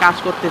হর্নটা কাজ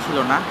করতেছিল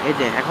না, এই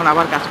যে এখন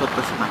আবার কাজ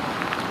করতেছে না,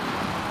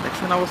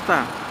 দেখছেন অবস্থা,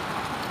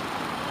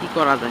 কি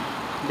করা যায়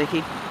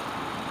দেখি।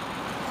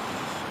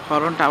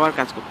 হর্নটা আবার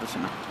কাজ করতেছে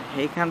না,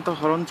 এইখান তো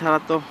হর্ন ছাড়া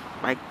তো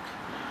বাইক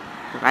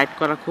রাইড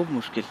করা খুব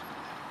মুশকিল,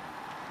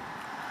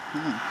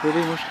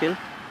 খুবই মুশকিল।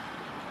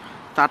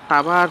 তারটা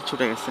আবার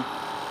ছুটে গেছে,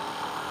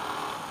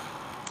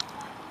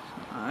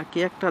 কি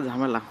একটা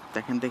ঝামেলা।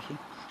 দেখেন দেখি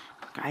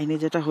কাহিনী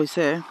যেটা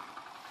হয়েছে,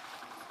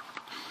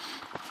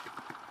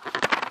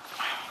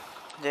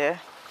 যে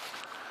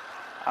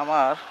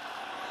আমার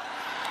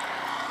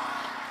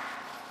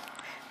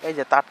এই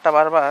যে তারটা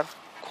বারবার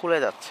খুলে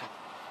যাচ্ছে,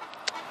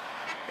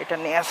 এটা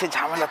নিয়ে আসি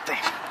ঝামেলাতে।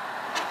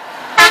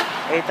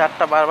 এই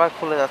তারটা বারবার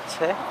খুলে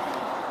যাচ্ছে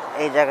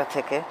এই জায়গা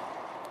থেকে,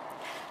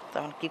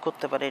 তখন কি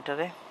করতে পারে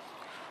এটারে,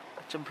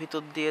 আচ্ছা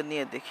ভিতর দিয়ে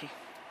নিয়ে দেখি,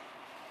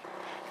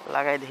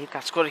 লাগাই দেখি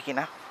কাজ করে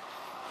কিনা।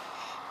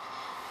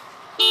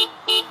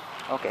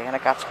 ওকে, এখানে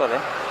কাজ করে।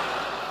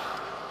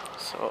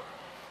 সো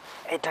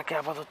এটাকে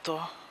আপাতত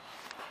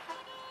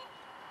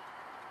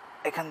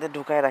এখান দিয়ে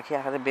ঢুকায় রাখি,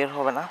 আগে বের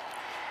হবে না।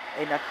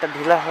 এই নাটটা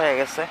ঢিলা হয়ে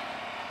গেছে,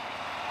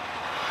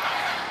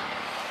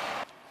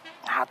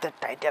 হাতের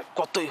টাইট আর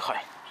কতই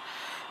হয়,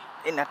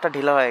 এই নাটটা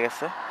ঢিলা হয়ে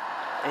গেছে,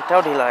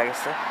 এটাও ঢিলা হয়ে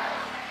গেছে,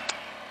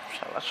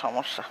 শালা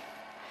সমস্যা।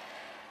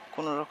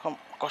 কোনো রকম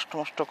কষ্ট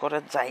মষ্ট করে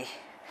যাই,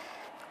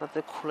 যাতে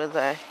খুলে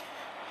যায়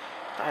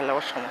তাহলে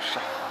আবার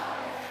সমস্যা।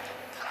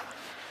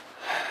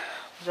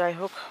 যাই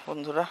হোক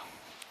বন্ধুরা,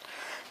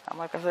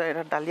 আমার কাছে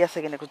এটা ডালিয়া আছে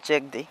কিনা একটু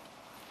চেক দিই।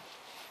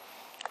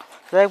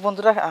 যাই হোক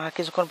বন্ধুরা,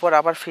 কিছুক্ষণ পর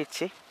আবার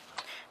ফিরছি,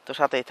 তো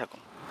সাথেই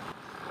থাকুন।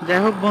 যাই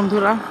হোক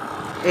বন্ধুরা,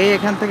 এই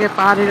এখান থেকে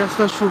পাহাড়ি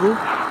রাস্তা শুরু,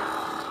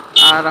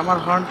 আর আমার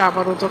হর্নটা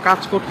আপাতত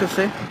কাজ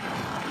করতেছে।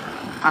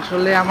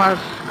 আসলে আমার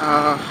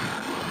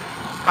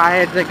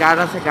পায়ের যে গার্ড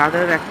আছে,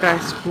 গার্ডের একটা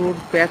স্ক্রুর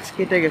প্যাচ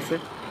কেটে গেছে,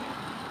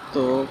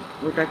 তো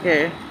ওটাকে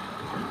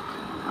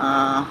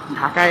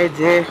ঢাকায়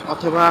যে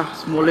অথবা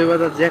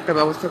মৌলভীবাজার যে একটা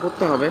ব্যবস্থা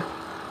করতে হবে।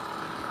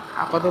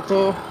 আপাতত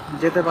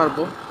যেতে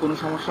পারবো, কোনো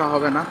সমস্যা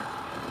হবে না।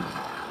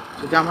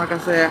 যদি আমার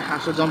কাছে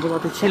আসলে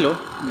যন্ত্রপাতি ছিল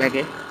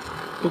ব্যাগে,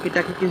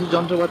 টুকিটাকি কিছু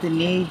যন্ত্রপাতি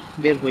নিয়েই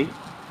বের হই।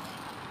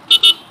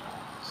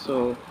 সো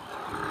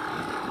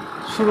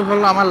শুরু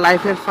হলো আমার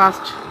লাইফের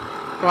ফার্স্ট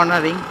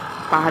কর্নারিং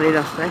পাহাড়ি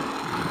রাস্তায়,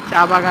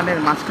 চা বাগানের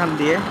মাঝখান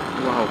দিয়ে।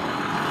 ওয়াও,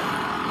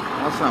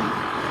 অসাম,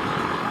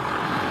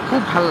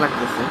 খুব ভাল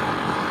লাগতেছে,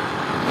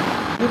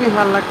 খুবই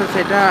ভাল লাগতেছে।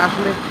 এটা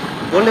আসলে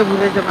বলে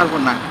বুঝাইতে পারবো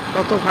না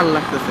কত ভাল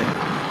লাগতেছে।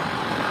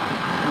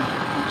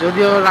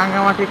 যদিও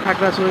রাঙ্গামাটি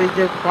খাগড়াছড়ির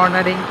যে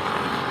কর্নারিং,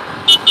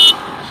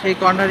 সেই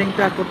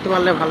কর্নারিংটা করতে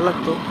পারলে ভালো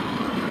লাগতো,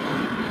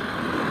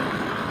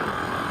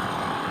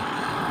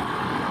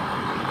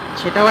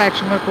 সেটাও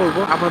একসময়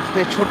করবো। আপাতত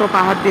ছোট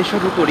পাহাড় দিয়ে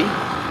শুরু করি,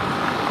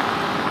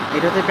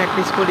 এটাতে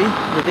প্র্যাকটিস করি।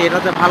 যদি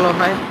এটাতে ভালো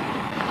হয়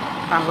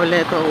তাহলে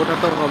তো ওটা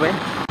তো হবে।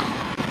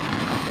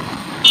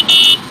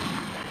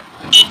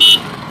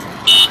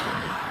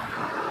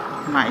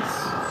 Nice,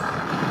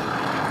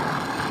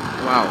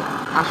 wow.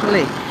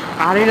 আসলে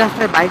পাহাড়ি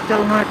রাস্তায় বাইক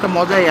চালানোর একটা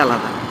মজাই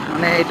আলাদা,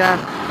 মানে এটা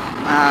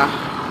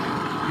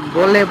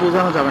বলে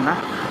বোঝানো যাবে না।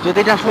 যদি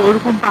এটা আসলে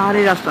ওইরকম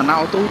পাহাড়ি রাস্তা না,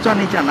 অত উঁচা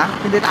নিচা না,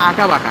 কিন্তু এটা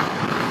আঁকা বাঁকা,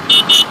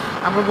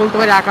 আমরা বলতে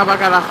পারি আঁকা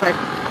বাঁকা রাস্তায়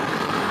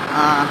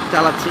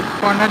চালাচ্ছি,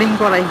 কর্নারিং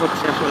করাই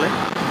হচ্ছে আসলে।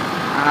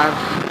 আর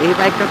এই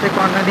বাইকটাতে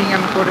কর্নারিং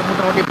আমি করে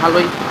মোটামুটি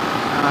ভালোই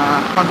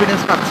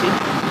কনফিডেন্স পাচ্ছি,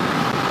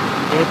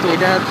 যেহেতু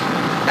এটার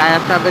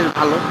টায়ারটা বেশ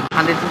ভালো,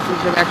 100 সিসি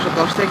হিসেবে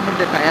 110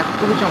 সেগমেন্টের টায়ার,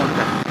 খুবই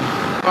চমৎকার,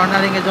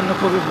 কর্নারিংয়ের জন্য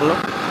খুবই ভালো।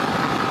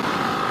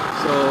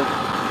 সো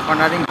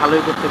কর্নারিং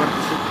ভালোই করতে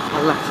পারতেছি,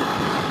 ভালো লাগছে।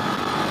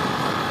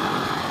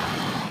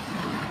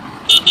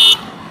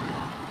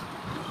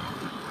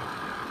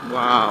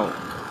 ওয়াও,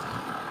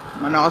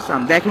 মানে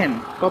অসাম, দেখেন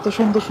কত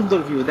সুন্দর সুন্দর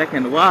ভিউ,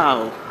 দেখেন।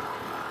 ওয়াও,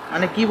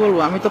 মানে কি বলবো,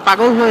 আমি তো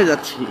পাগল হয়ে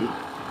যাচ্ছি,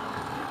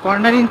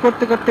 কর্নারিং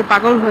করতে করতে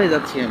পাগল হয়ে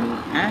যাচ্ছি আমি।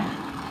 হ্যাঁ,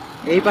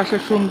 এই পাশে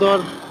সুন্দর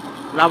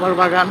রাবার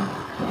বাগান,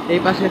 এই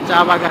পাশে চা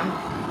বাগান,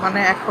 মানে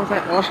এক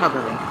কথায়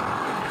অসাধারণ,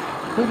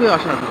 খুবই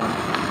অসাধারণ,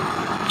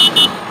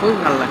 খুবই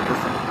ভালো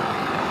লাগতেছে,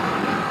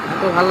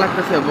 এত ভালো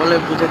লাগতেছে বলে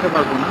বুঝাতে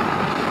পারবো না।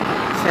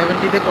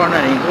 70-তে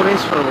কর্নারিং, ওরে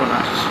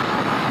সর্বনাশ।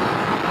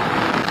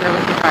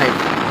 75,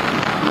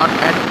 নট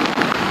ব্যাড,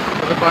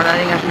 তবে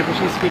কর্নারিং আসলে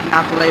বেশি স্পিড না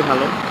তোলাই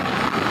ভালো।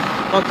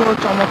 কত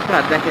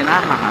চমৎকার দেখেন,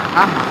 আহা হা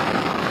আহা,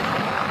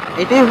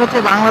 এটাই হচ্ছে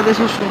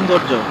বাংলাদেশের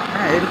সৌন্দর্য।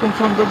 হ্যাঁ, এরকম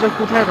সৌন্দর্য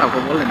কোথায় পাবো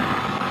বলেন?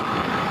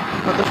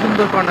 কত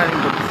সুন্দর কর্নারিং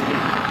করতেছি।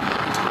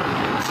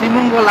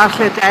 শ্রীমঙ্গল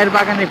আসলে চায়ের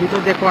বাগানের ভিতর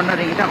দিয়ে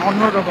কর্নারিং, এটা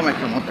অন্যরকম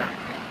একটা মজা।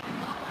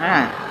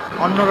 হ্যাঁ,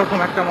 অন্যরকম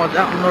একটা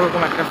মজা,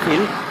 অন্যরকম একটা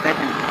ফিল।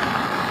 দেখেন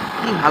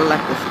কি ভাল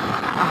লাগতেছে,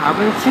 আহা,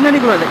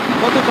 সিনারিগুলো দেখেন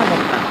কত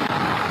চমৎকার,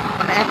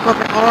 মানে এক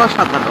কথায়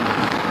অসাধারণ।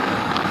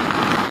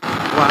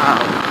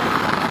 ওয়াও,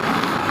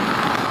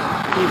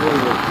 কি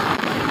বলবো,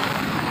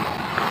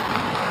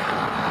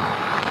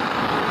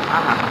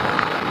 আহা,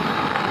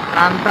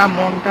 প্রাণটা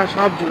মনটা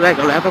সব জুড়ে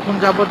গেল। এতক্ষণ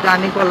যাবত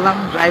জার্নি করলাম,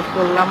 ড্রাইভ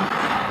করলাম,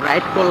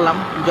 রাইড করলাম,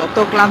 যত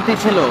ক্লান্তি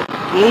ছিল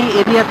এই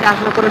এরিয়াতে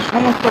আসলে করে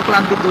সমস্ত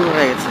ক্লান্তি দূর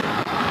হয়ে গেছে।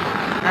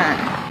 হ্যাঁ,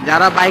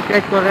 যারা বাইক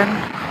রাইড করেন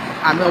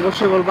আমি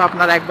অবশ্যই বলবো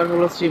আপনারা একবার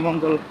হলো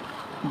শ্রীমঙ্গল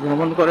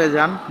ভ্রমণ করে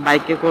যান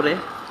বাইকে করে,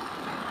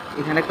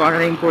 এখানে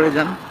কর্নারিং করে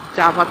যান।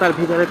 চা পাতার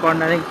ভিতরে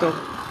কর্নারিং তো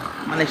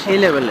মানে সেই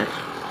লেভেলের,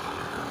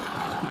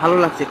 ভালো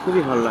লাগছে,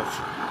 খুবই ভালো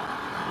লাগছে।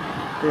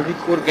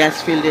 রোহিতপুর গ্যাস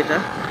ফিল্ড, এটা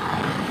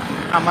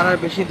আমার আর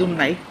বেশি দূর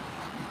নাই,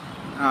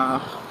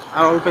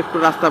 আর অল্প একটু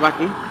রাস্তা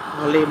বাকি,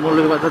 তাহলে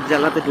মৌলভীবাজার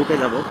জেলাতে ঢুকে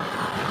যাব।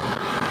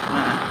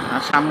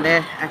 আর সামনে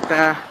একটা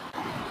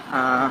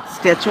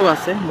স্ট্যাচু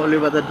আছে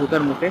মৌলভীবাজার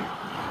ঢুকার মুখে,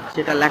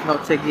 সেটা লেখা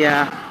হচ্ছে গিয়া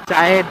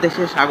চায়ের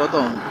দেশে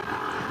স্বাগতম।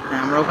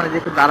 আমরা ওখানে যে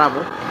একটু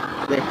দাঁড়াবো,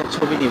 একটা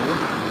ছবি নিব।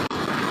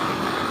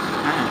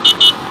 হ্যাঁ,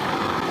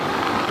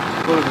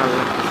 খুবই ভালো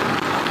লাগছে।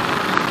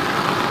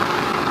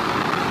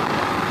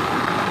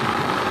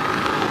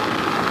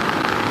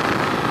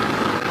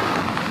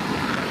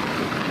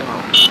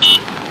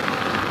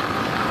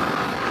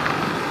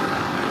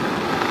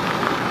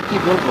 কি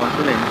বলবো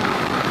আসলে,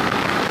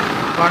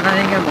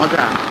 কর্নারিং এর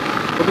মজা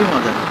খুবই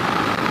মজা।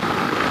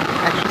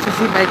 100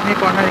 সিসি বাইক নিয়ে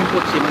কর্নারিং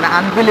করছি, মানে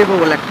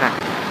আনবিলিভেবল একটা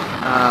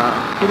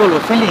কি বলবো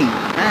ফিলিং।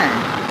 হ্যাঁ,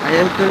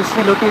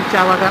 সিলটির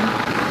চা বাগান,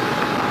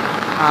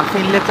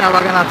 ফিনলের চা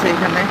বাগান আছে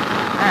এখানে।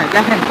 হ্যাঁ,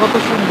 দেখেন কত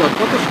সুন্দর,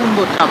 কত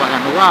সুন্দর চা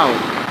বাগান। ওয়াও,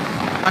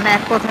 মানে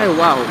এক কথায়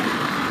ওয়াও।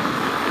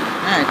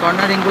 হ্যাঁ,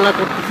 কর্নারিং গুলা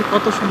করতেছি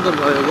কত সুন্দর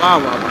ভাবে, ওয়াও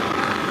বাবা,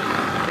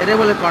 এটাই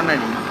বলে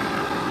কর্নারিং।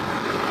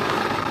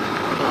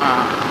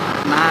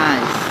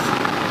 নাইস।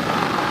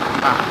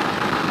 বাহ,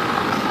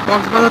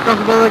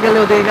 কক্সবাজার গেলে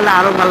ওদিকে গেলে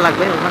আরো ভালো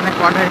লাগবে, ওখানে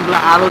কর্নারিং গুলো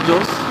আরো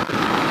জোস,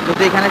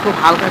 যদি এখানে খুব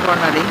হালকা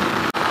কর্নারিং।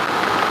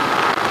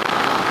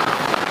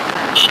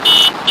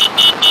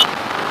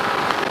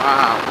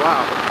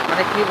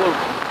 মানে কি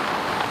বলবো,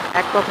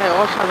 এক কথায়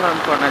অসাধারণ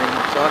কর্নারিং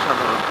হচ্ছে,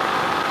 অসাধারণ।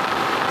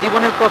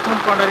 জীবনের প্রথম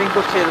কর্নারিং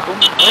করছে এরকম।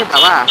 ওই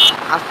বাবা,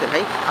 আস্তে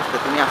ভাই আস্তে,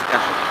 তুমি আস্তে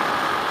আসো।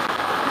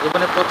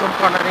 জীবনের প্রথম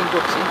কর্নারিং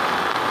করছি,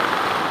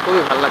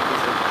 খুবই ভালো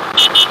লাগতেছে।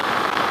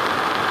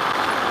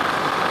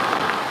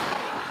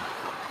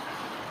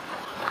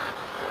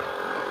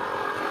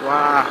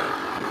 বাহ,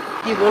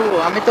 কি বলবো,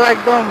 আমি তো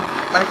একদম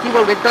মানে কি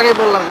বলবো, একটু আগে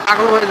বললাম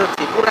পাগল হয়ে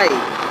যাচ্ছি পুরাই।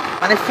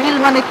 মানে ফিল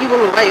মানে কি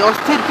বলবো ভাই,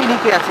 অস্থির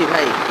ফিলিংয়ে আছি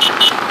ভাই।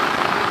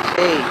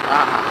 এই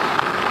আহা,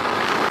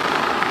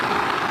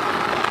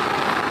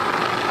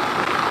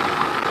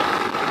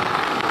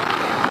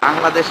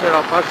 বাংলাদেশের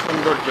অপার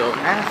সৌন্দর্য।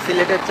 হ্যাঁ,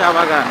 সিলেটের চা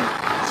বাগান,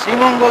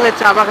 শ্রীমঙ্গলের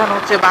চা বাগান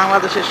হচ্ছে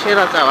বাংলাদেশের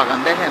সেরা চা বাগান।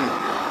 দেখেন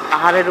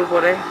পাহাড়ের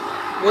উপরে,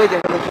 ওই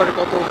দেখেন উপরে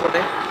কত উপরে।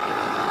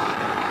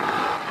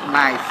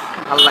 নাইস,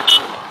 ভালো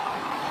লাগছে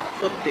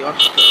সত্যি,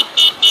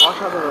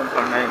 অসাধারণ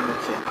কর্নারিং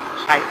হচ্ছে।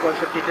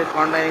 60-65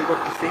 কর্নারিং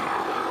করতেছি,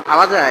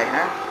 ভাবা যায়।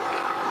 হ্যাঁ,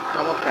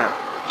 চমৎকার।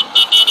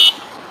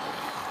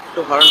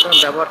 একটু হর্ন টর্ন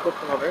ব্যবহার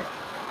করতে হবে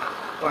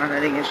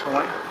কর্নারিং এর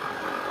সময়।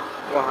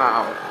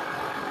 ওয়াও,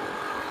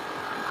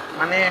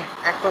 মানে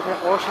এক কথায়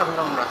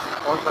অসাধারণ রাস্তা,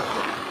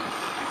 অসাধারণ।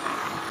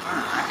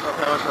 হ্যাঁ, এক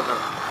কথায়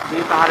অসাধারণ।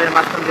 এই পাহাড়ের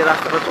মাঝখান দিয়ে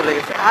রাস্তাটা চলে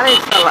গেছে। আরে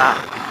শালা,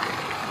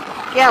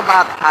 क्या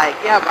बात है,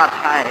 क्या बात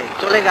है,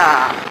 চলেগা।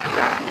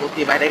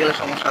 গতি বাইরে গেলে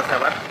সমস্যা আছে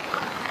আবার।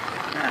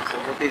 হ্যাঁ,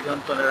 গতি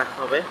যন্ত্রণে রাখতে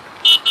হবে।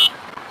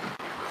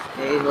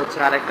 এই হচ্ছে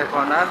আরেকটা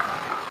কর্নার,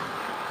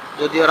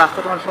 যদিও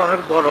রাস্তাটা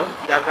অনেক বড়,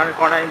 যার কারণে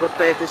কর্নারিং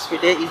করতে এত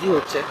স্পিডে ইজি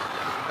হচ্ছে।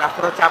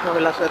 রাস্তাটা চাপা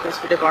হলে আসলে এত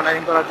স্পিডে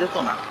কর্নারিং করা যেত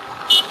না।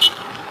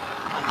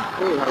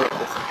 খুবই ভালো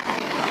লাগতেছে।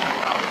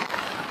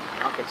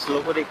 ওকে, স্লো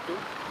করে একটু।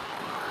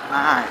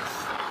 Nice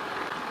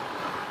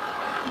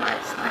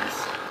nice nice.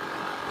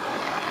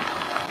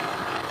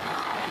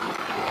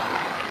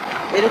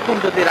 এরকম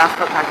যদি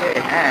রাস্তা থাকে,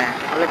 হ্যাঁ,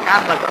 তাহলে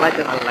কার না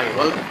চালাইতে ভালো লাগে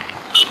বলবেন?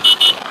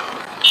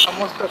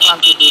 সমস্ত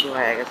ক্লান্তি দূর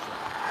হয়ে গেছে।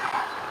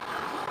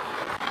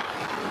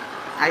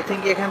 আই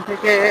থিঙ্ক এখান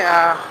থেকে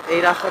এই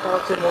রাস্তাটা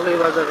হচ্ছে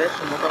মৌলভীবাজারে,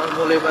 সম্ভবত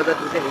মৌলভীবাজার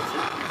ঢুকে গেছি।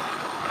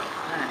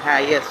 হ্যাঁ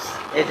হ্যাঁ, ইয়েস,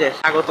 এই যে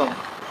স্বাগতম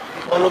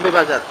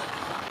মৌলভীবাজার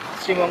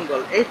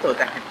শ্রীমঙ্গল। এই তো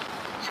দেখেন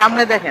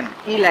সামনে, দেখেন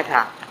কি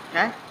লেখা।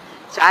 হ্যাঁ,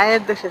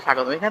 চায়ের দেশে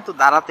স্বাগতম। এখানে তো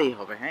দাঁড়াতেই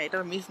হবে। হ্যাঁ,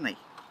 এটার মিস নাই।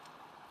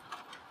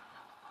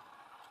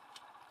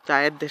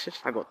 চায়ের দেশে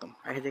স্বাগতম।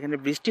 যেখানে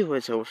বৃষ্টি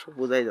হয়েছে অবশ্য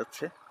বোঝাই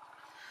যাচ্ছে।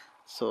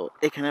 সো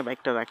এখানে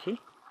বাইকটা রাখি।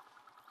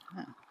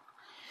 হ্যাঁ,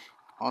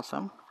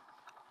 অসাম,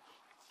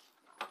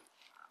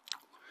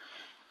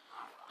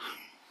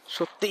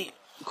 সত্যি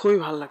খুবই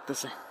ভালো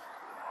লাগতেছে।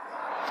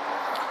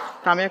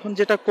 তা আমি এখন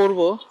যেটা করব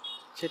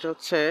সেটা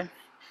হচ্ছে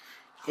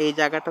এই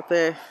জায়গাটাতে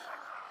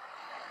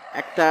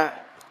একটা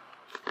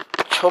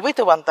ছবি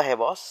তো বানতে হয়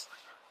বস,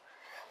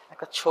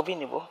 একটা ছবি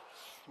নিব।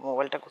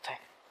 মোবাইলটা কোথায়?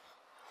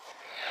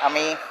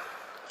 আমি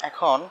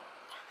এখন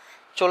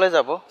চলে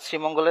যাব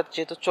শ্রীমঙ্গলের,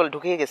 যেহেতু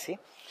ঢুকিয়ে গেছি।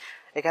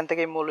 এখান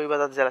থেকে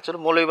মৌলভীবাজার জেলা চলো।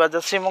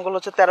 মৌলভীবাজার শ্রীমঙ্গল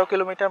হচ্ছে 13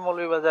 কিলোমিটার,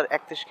 মৌলভীবাজার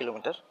 31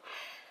 কিলোমিটার,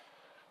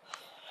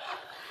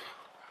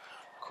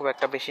 খুব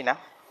একটা বেশি না।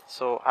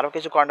 সো আরও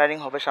কিছু কর্নারিং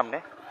হবে সামনে,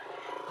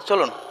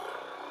 চলুন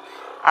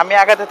আমি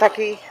আগাতে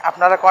থাকি,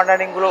 আপনারা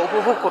কর্নারিংগুলো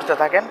উপভোগ করতে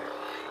থাকেন।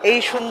 এই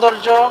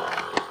সৌন্দর্য,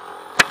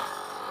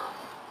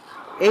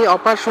 এই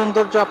অপার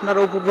সৌন্দর্য আপনারা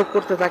উপভোগ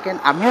করতে থাকেন,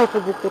 আমিও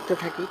উপভোগ করতে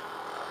থাকি,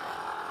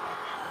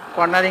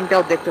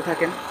 কর্নারিংটাও দেখতে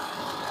থাকেন।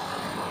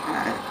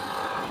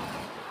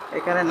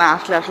 এখানে না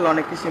আসলে আসলে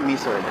অনেক কিছু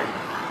মিস হয়ে যায়।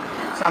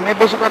 আমি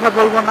বেশি কথা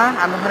বলবো না,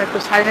 আমি ওখানে একটু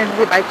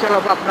সাইলেন্টলি বাইক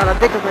চালাবো, আপনারা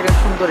দেখতে থাকেন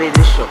সুন্দর এই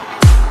দৃশ্য।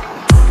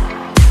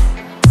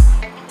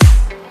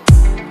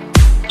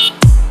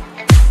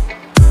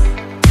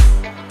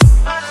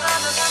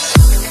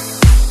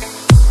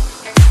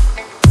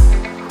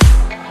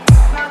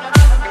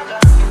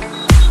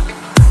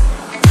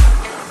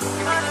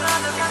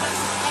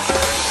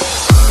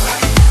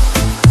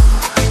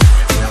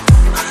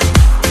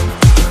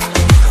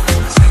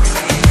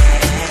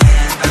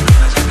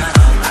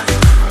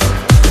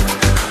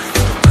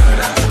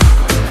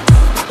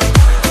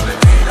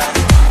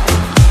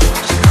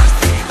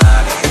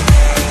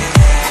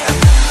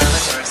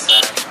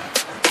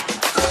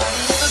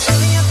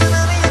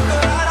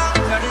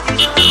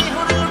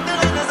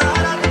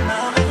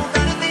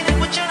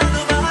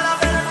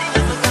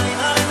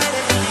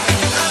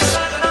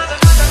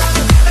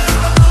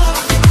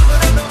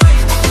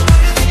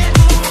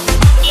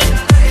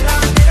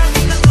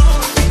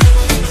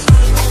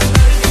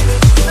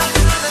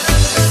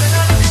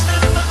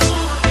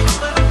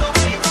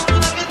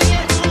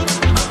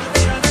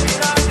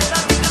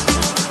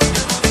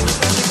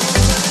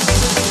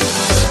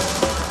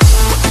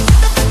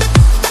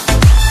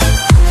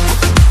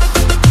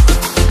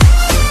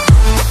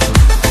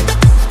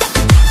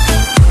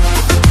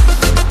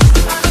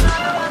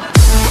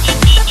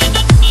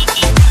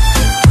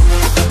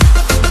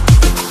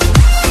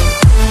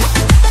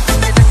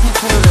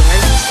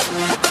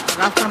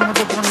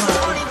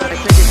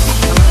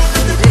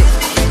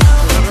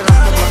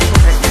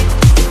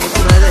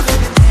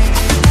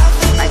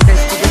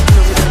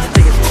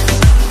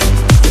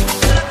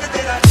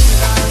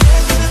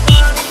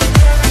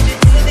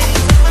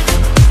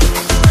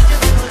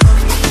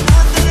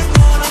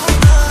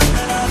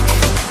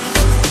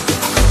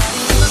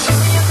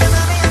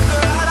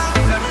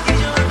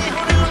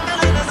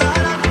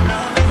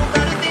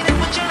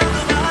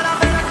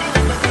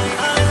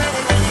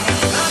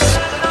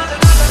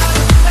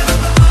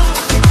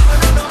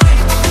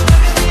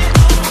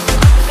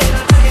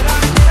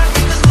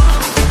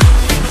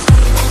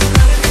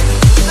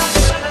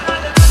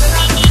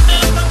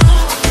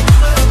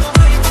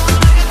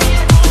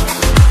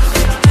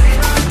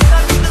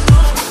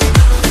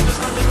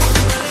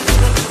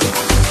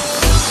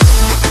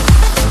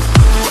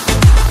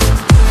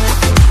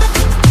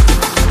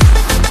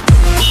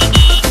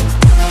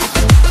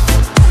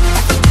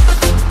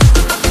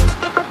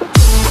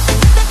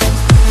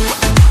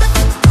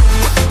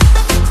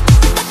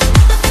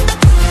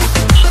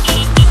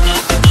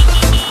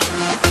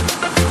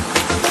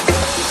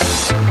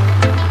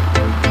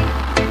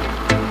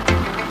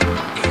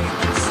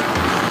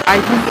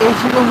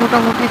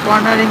 মোটামুটি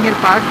কর্নারিংয়ের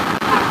পার্ট।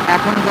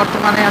 এখন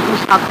বর্তমানে আছি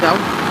সাতগাঁও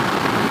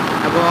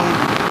এবং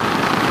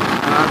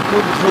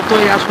খুব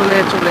দ্রুতই আসলে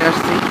চলে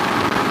আসছি।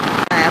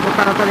 এত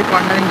তাড়াতাড়ি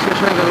কর্নারিং শেষ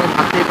হয়ে গেল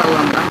ভাবতেই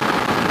পারলাম না।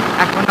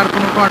 এখন আর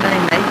কোনো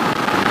কর্নারিং নাই,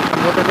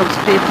 সম্ভবত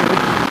স্ট্রেট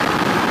রুট।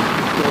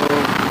 তো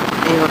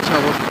এই হচ্ছে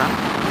অবস্থা,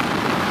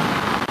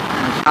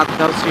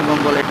 সাতগাঁও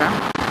শ্রীমঙ্গল এটা।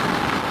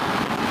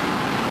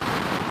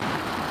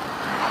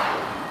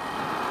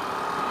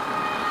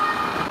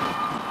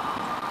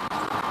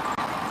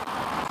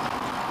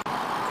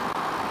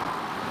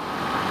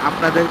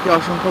 আপনাদেরকে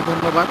অসংখ্য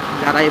ধন্যবাদ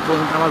যারা এই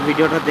পর্যন্ত আমার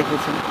ভিডিওটা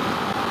দেখেছেন।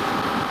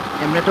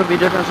 এমনি তো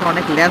ভিডিওটা আসলে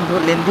অনেক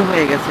লেন্দি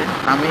হয়ে গেছে,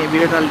 আমি এই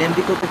ভিডিওটা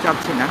লেন্দি করতে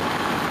চাচ্ছি না।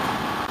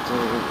 তো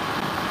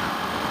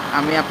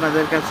আমি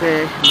আপনাদের কাছে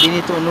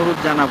বিনীত অনুরোধ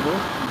জানাবো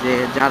যে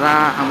যারা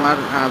আমার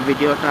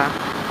ভিডিওটা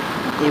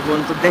এই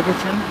পর্যন্ত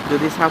দেখেছেন,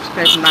 যদি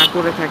সাবস্ক্রাইব না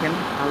করে থাকেন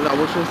তাহলে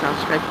অবশ্যই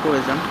সাবস্ক্রাইব করে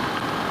যান,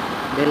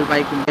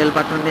 বেল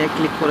বাটনে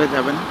ক্লিক করে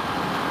যাবেন।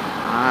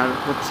 আর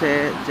হচ্ছে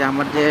যে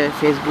আমার যে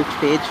ফেসবুক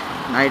পেজ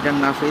নাইডার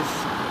নাফিস,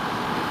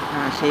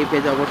 সেই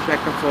পেজ অবশ্যই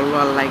একটা ফলো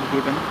আর লাইক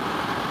দিবেন,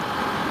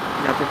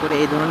 যাতে করে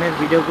এই ধরনের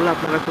ভিডিওগুলো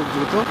আপনারা খুব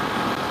দ্রুত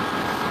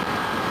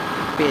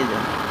পেয়ে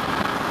যান।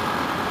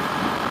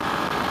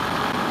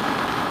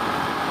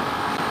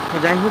 তো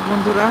যাই হোক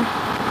বন্ধুরা,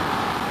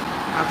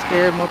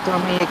 আজকের মতো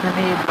আমি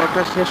এখানেই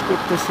ব্লগটা শেষ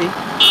করতেছি।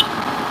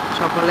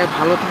 সকলে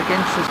ভালো থাকেন,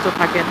 সুস্থ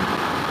থাকেন,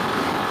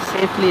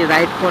 সেফলি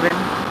রাইড করেন,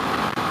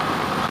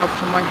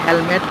 সবসময়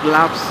হেলমেট,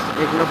 গ্লাভস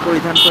এগুলো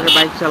পরিধান করে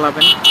বাইক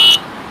চালাবেন,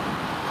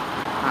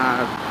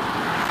 আর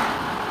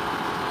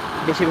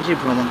বেশি বেশি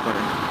ভ্রমণ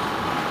করেন।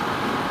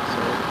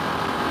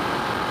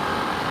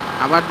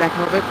 আবার দেখা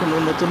হবে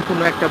নতুন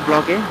কোনো একটা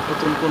ব্লগে,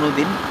 নতুন কোনো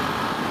দিন।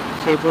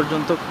 সেই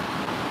পর্যন্ত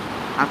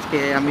আজকে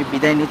আমি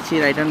বিদায় নিচ্ছি,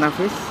 রাইডার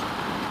নাফিস।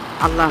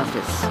 আল্লাহ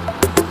হাফেজ।